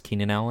as well as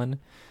Keenan Allen,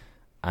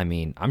 I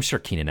mean, I'm sure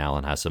Keenan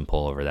Allen has some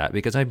pull over that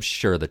because I'm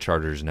sure the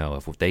Chargers know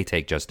if they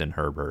take Justin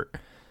Herbert,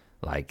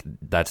 like,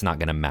 that's not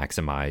going to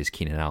maximize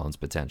Keenan Allen's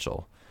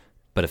potential.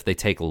 But if they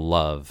take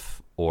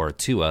Love or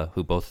Tua,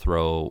 who both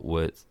throw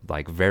with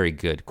like very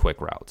good quick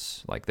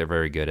routes, like they're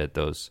very good at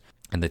those,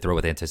 and they throw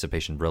with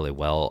anticipation really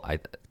well,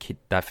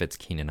 that fits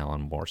Keenan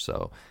Allen more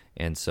so.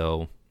 And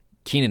so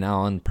Keenan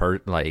Allen,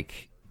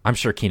 I'm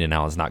sure Keenan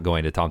Allen's not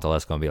going to Tom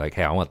Telesco and be like,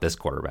 hey, I want this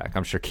quarterback.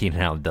 I'm sure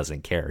Keenan Allen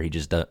doesn't care.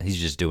 He's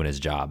just doing his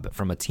job. But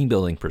from a team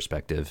building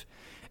perspective,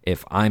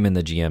 if I'm in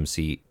the GM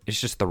seat,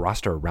 it's just the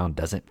roster around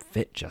doesn't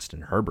fit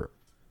Justin Herbert.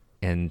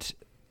 And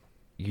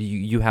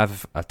you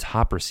have a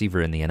top receiver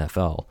in the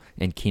NFL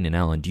in Keenan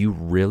Allen. Do you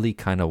really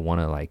kind of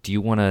want to do you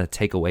want to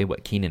take away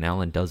what Keenan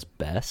Allen does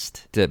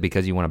best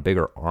because you want a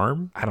bigger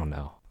arm? I don't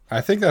know.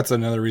 I think that's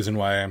another reason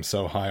why I'm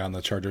so high on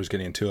the Chargers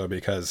getting Tua,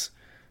 because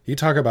you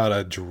talk about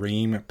a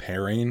dream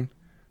pairing.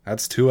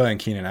 That's Tua and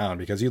Keenan Allen,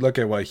 because you look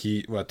at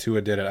what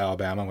Tua did at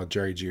Alabama with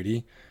Jerry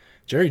Jeudy.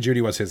 Jerry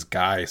Jeudy was his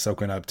guy,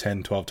 soaking up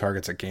 10, 12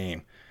 targets a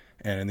game.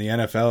 And in the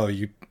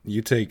NFL,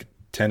 you take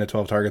 10 to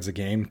 12 targets a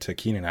game to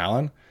Keenan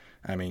Allen.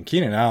 I mean,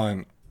 Keenan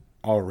Allen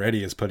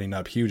already is putting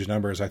up huge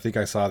numbers. I think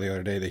I saw the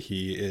other day that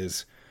he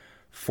is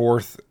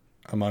fourth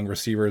among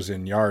receivers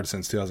in yards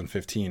since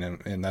 2015,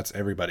 and that's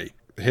everybody.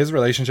 His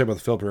relationship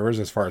with Philip Rivers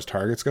as far as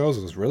targets goes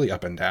was really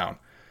up and down.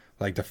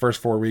 Like the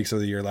first 4 weeks of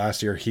the year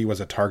last year, he was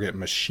a target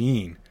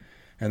machine.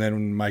 And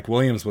then Mike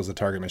Williams was a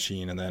target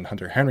machine, and then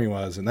Hunter Henry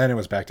was, and then it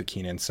was back to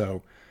Keenan.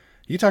 So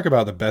you talk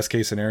about the best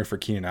case scenario for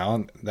Keenan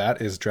Allen, that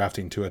is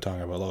drafting Tua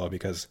Tagovailoa,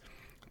 because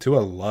Tua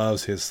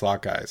loves his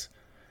slot guys.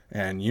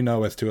 And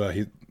with Tua,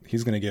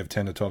 he's going to give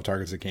 10 to 12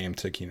 targets a game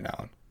to Keenan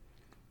Allen.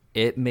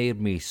 It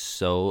made me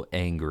so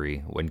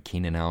angry when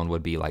Keenan Allen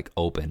would be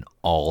open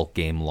all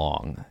game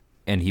long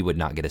and he would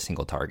not get a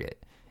single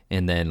target.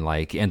 And then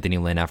Anthony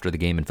Lynn after the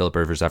game and Philip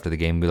Rivers after the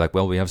game would be like,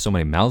 well, we have so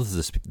many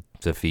mouths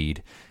to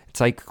feed.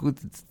 It's like,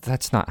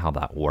 that's not how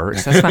that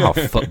works. That's not how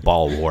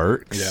football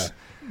works.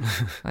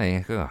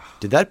 Yeah.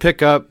 Did that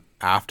pick up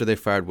after they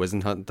fired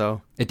Whisenhunt,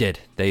 though? It did.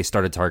 They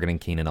started targeting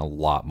Keenan a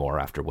lot more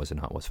after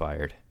Whisenhunt was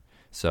fired.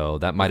 So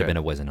that might have been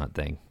a Whisenhunt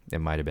thing. It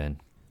might have been.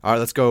 All right,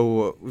 let's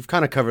go. We've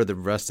kind of covered the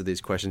rest of these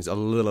questions a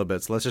little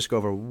bit, so let's just go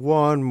over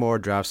one more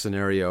draft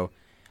scenario.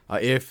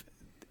 If,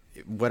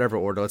 whatever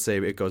order, let's say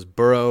it goes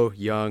Burrow,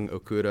 Young,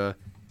 Okudah,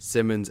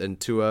 Simmons,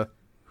 and Tua,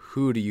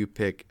 who do you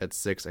pick at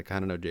 6? I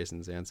kind of know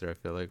Jason's answer, I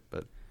feel like,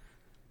 but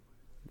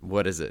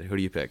what is it? Who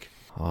do you pick?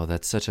 Oh,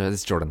 it's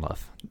Jordan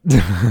Love.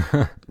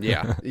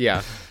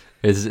 Yeah.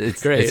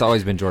 It's great. It's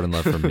always been Jordan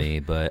Love for me,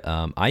 but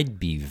I'd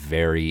be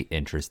very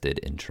interested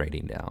in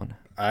trading down.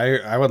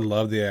 I would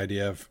love the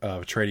idea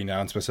of trading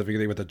down,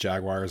 specifically with the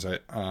Jaguars.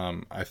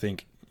 I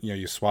think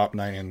you swap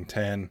 9 and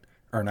 10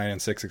 or 9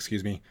 and 6,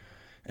 excuse me,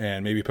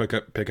 and maybe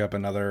pick up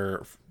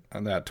another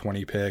that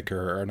 20 pick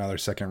or another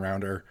second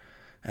rounder,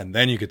 and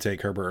then you could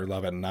take Herbert or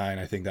Love at 9.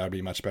 I think that would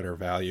be much better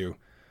value.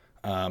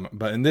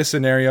 But in this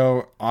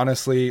scenario,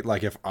 honestly,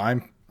 like if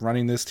I'm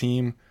running this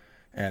team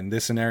and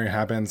this scenario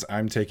happens,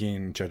 I'm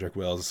taking Jedrick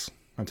Wills.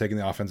 I'm taking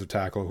the offensive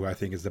tackle, who I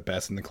think is the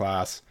best in the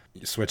class.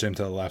 You switch him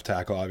to the left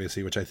tackle,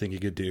 obviously, which I think he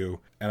could do.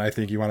 And I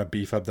think you want to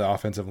beef up the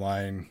offensive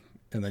line,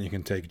 and then you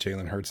can take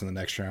Jalen Hurts in the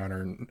next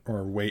round,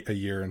 or wait a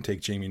year and take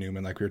Jamie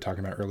Newman like we were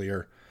talking about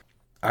earlier.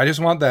 I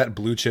just want that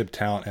blue chip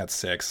talent at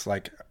 6.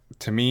 Like,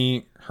 to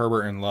me,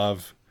 Herbert and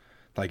Love,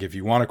 like if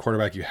you want a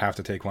quarterback, you have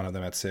to take one of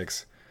them at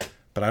 6.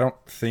 But I don't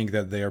think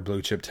that they are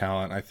blue chip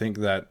talent. I think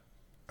that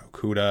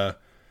Okudah,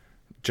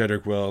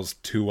 Jedrick Wills,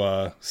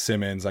 Tua,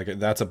 Simmons, like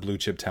that's a blue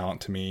chip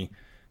talent to me.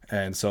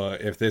 And so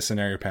if this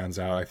scenario pans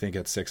out, I think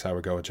at 6 I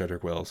would go with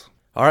Jedrick Wills.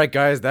 All right,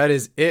 guys, that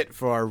is it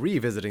for our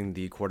Revisiting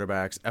the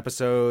Quarterbacks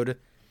episode.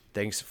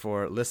 Thanks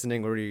for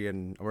listening. We're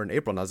in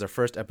April now. It's our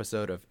first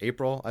episode of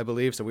April, I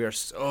believe. So we are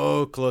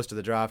so close to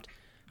the draft.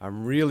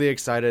 I'm really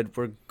excited.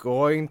 We're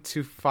going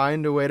to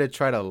find a way to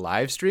try to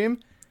live stream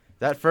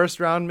that first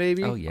round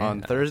maybe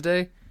on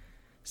Thursday.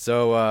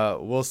 So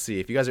we'll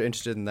see. If you guys are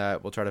interested in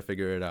that, we'll try to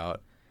figure it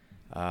out.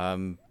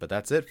 But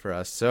that's it for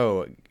us.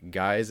 So,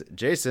 guys,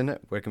 Jason,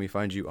 where can we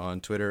find you on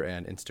Twitter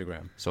and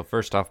Instagram? So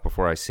first off,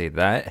 before I say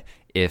that,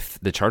 if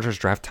the Chargers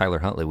draft Tyler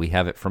Huntley, we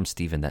have it from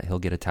Steven that he'll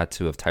get a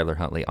tattoo of Tyler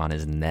Huntley on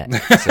his neck.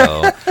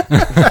 So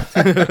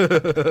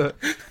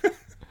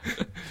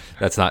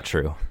that's not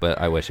true, but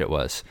I wish it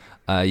was.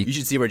 You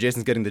should see where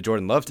Jason's getting the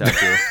Jordan Love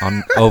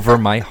tattoo. Over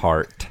my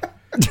heart.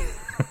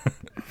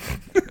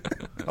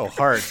 Oh,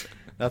 heart.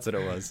 That's what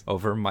it was.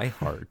 Over my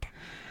heart.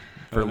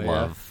 For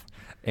love.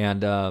 Yeah.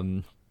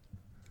 And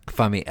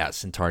find me at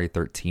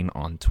Centauri13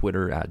 on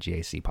Twitter, at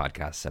GAC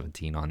Podcast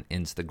 17 on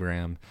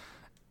Instagram,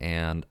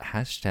 and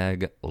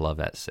hashtag Love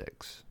at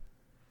 6.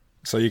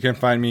 So you can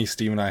find me,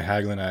 Stephen I.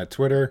 Haglin, at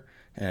Twitter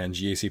and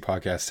GAC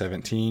Podcast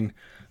 17.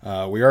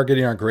 We are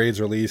getting our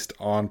grades released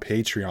on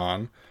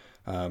Patreon.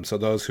 So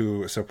those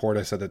who support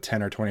us at the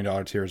 $10 or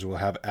 $20 tiers will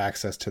have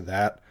access to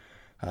that.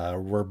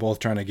 We're both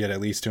trying to get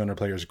at least 200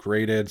 players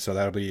graded, so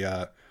that'll be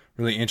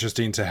really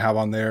interesting to have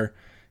on there.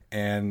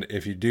 And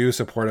if you do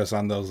support us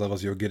on those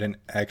levels, you'll get an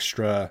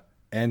extra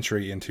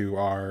entry into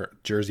our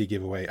jersey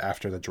giveaway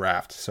after the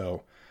draft.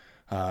 So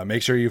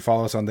make sure you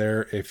follow us on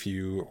there if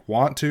you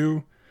want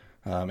to.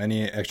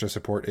 Any extra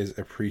support is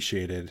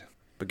appreciated.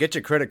 But get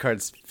your credit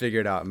cards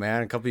figured out,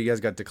 man. A couple of you guys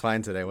got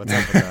declined today. What's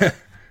up with that?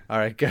 All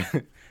right,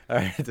 good. All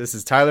right, this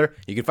is Tyler.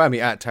 You can find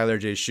me at Tyler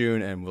J.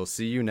 Schoon, and we'll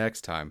see you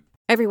next time.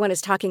 Everyone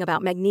is talking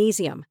about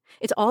magnesium.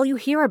 It's all you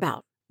hear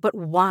about. But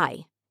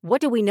why?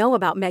 What do we know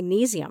about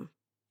magnesium?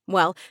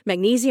 Well,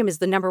 magnesium is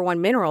the number one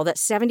mineral that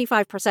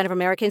 75% of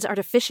Americans are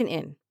deficient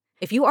in.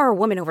 If you are a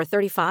woman over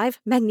 35,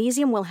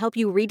 magnesium will help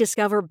you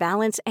rediscover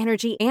balance,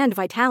 energy, and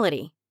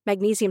vitality.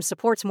 Magnesium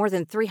supports more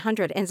than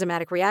 300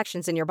 enzymatic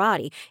reactions in your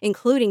body,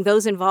 including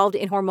those involved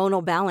in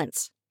hormonal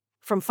balance.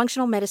 From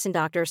functional medicine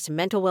doctors to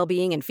mental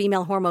well-being and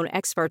female hormone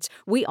experts,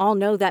 we all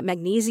know that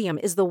magnesium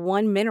is the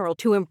one mineral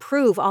to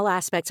improve all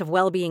aspects of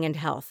well-being and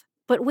health.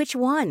 But which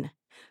one?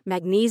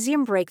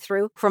 Magnesium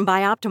Breakthrough from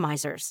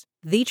Bioptimizers,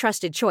 the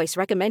trusted choice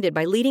recommended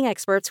by leading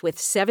experts with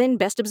 7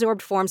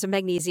 best-absorbed forms of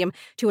magnesium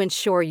to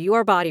ensure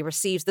your body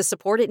receives the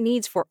support it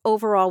needs for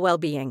overall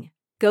well-being.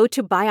 Go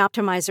to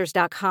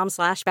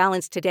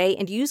bioptimizers.com/balance today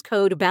and use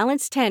code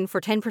BALANCE10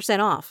 for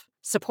 10% off.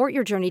 Support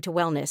your journey to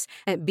wellness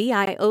at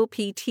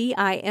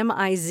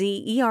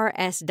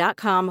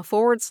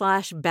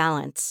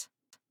bioptimizers.com/balance.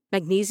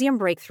 Magnesium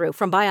Breakthrough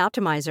from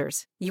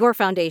Bioptimizers, your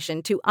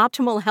foundation to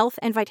optimal health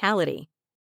and vitality.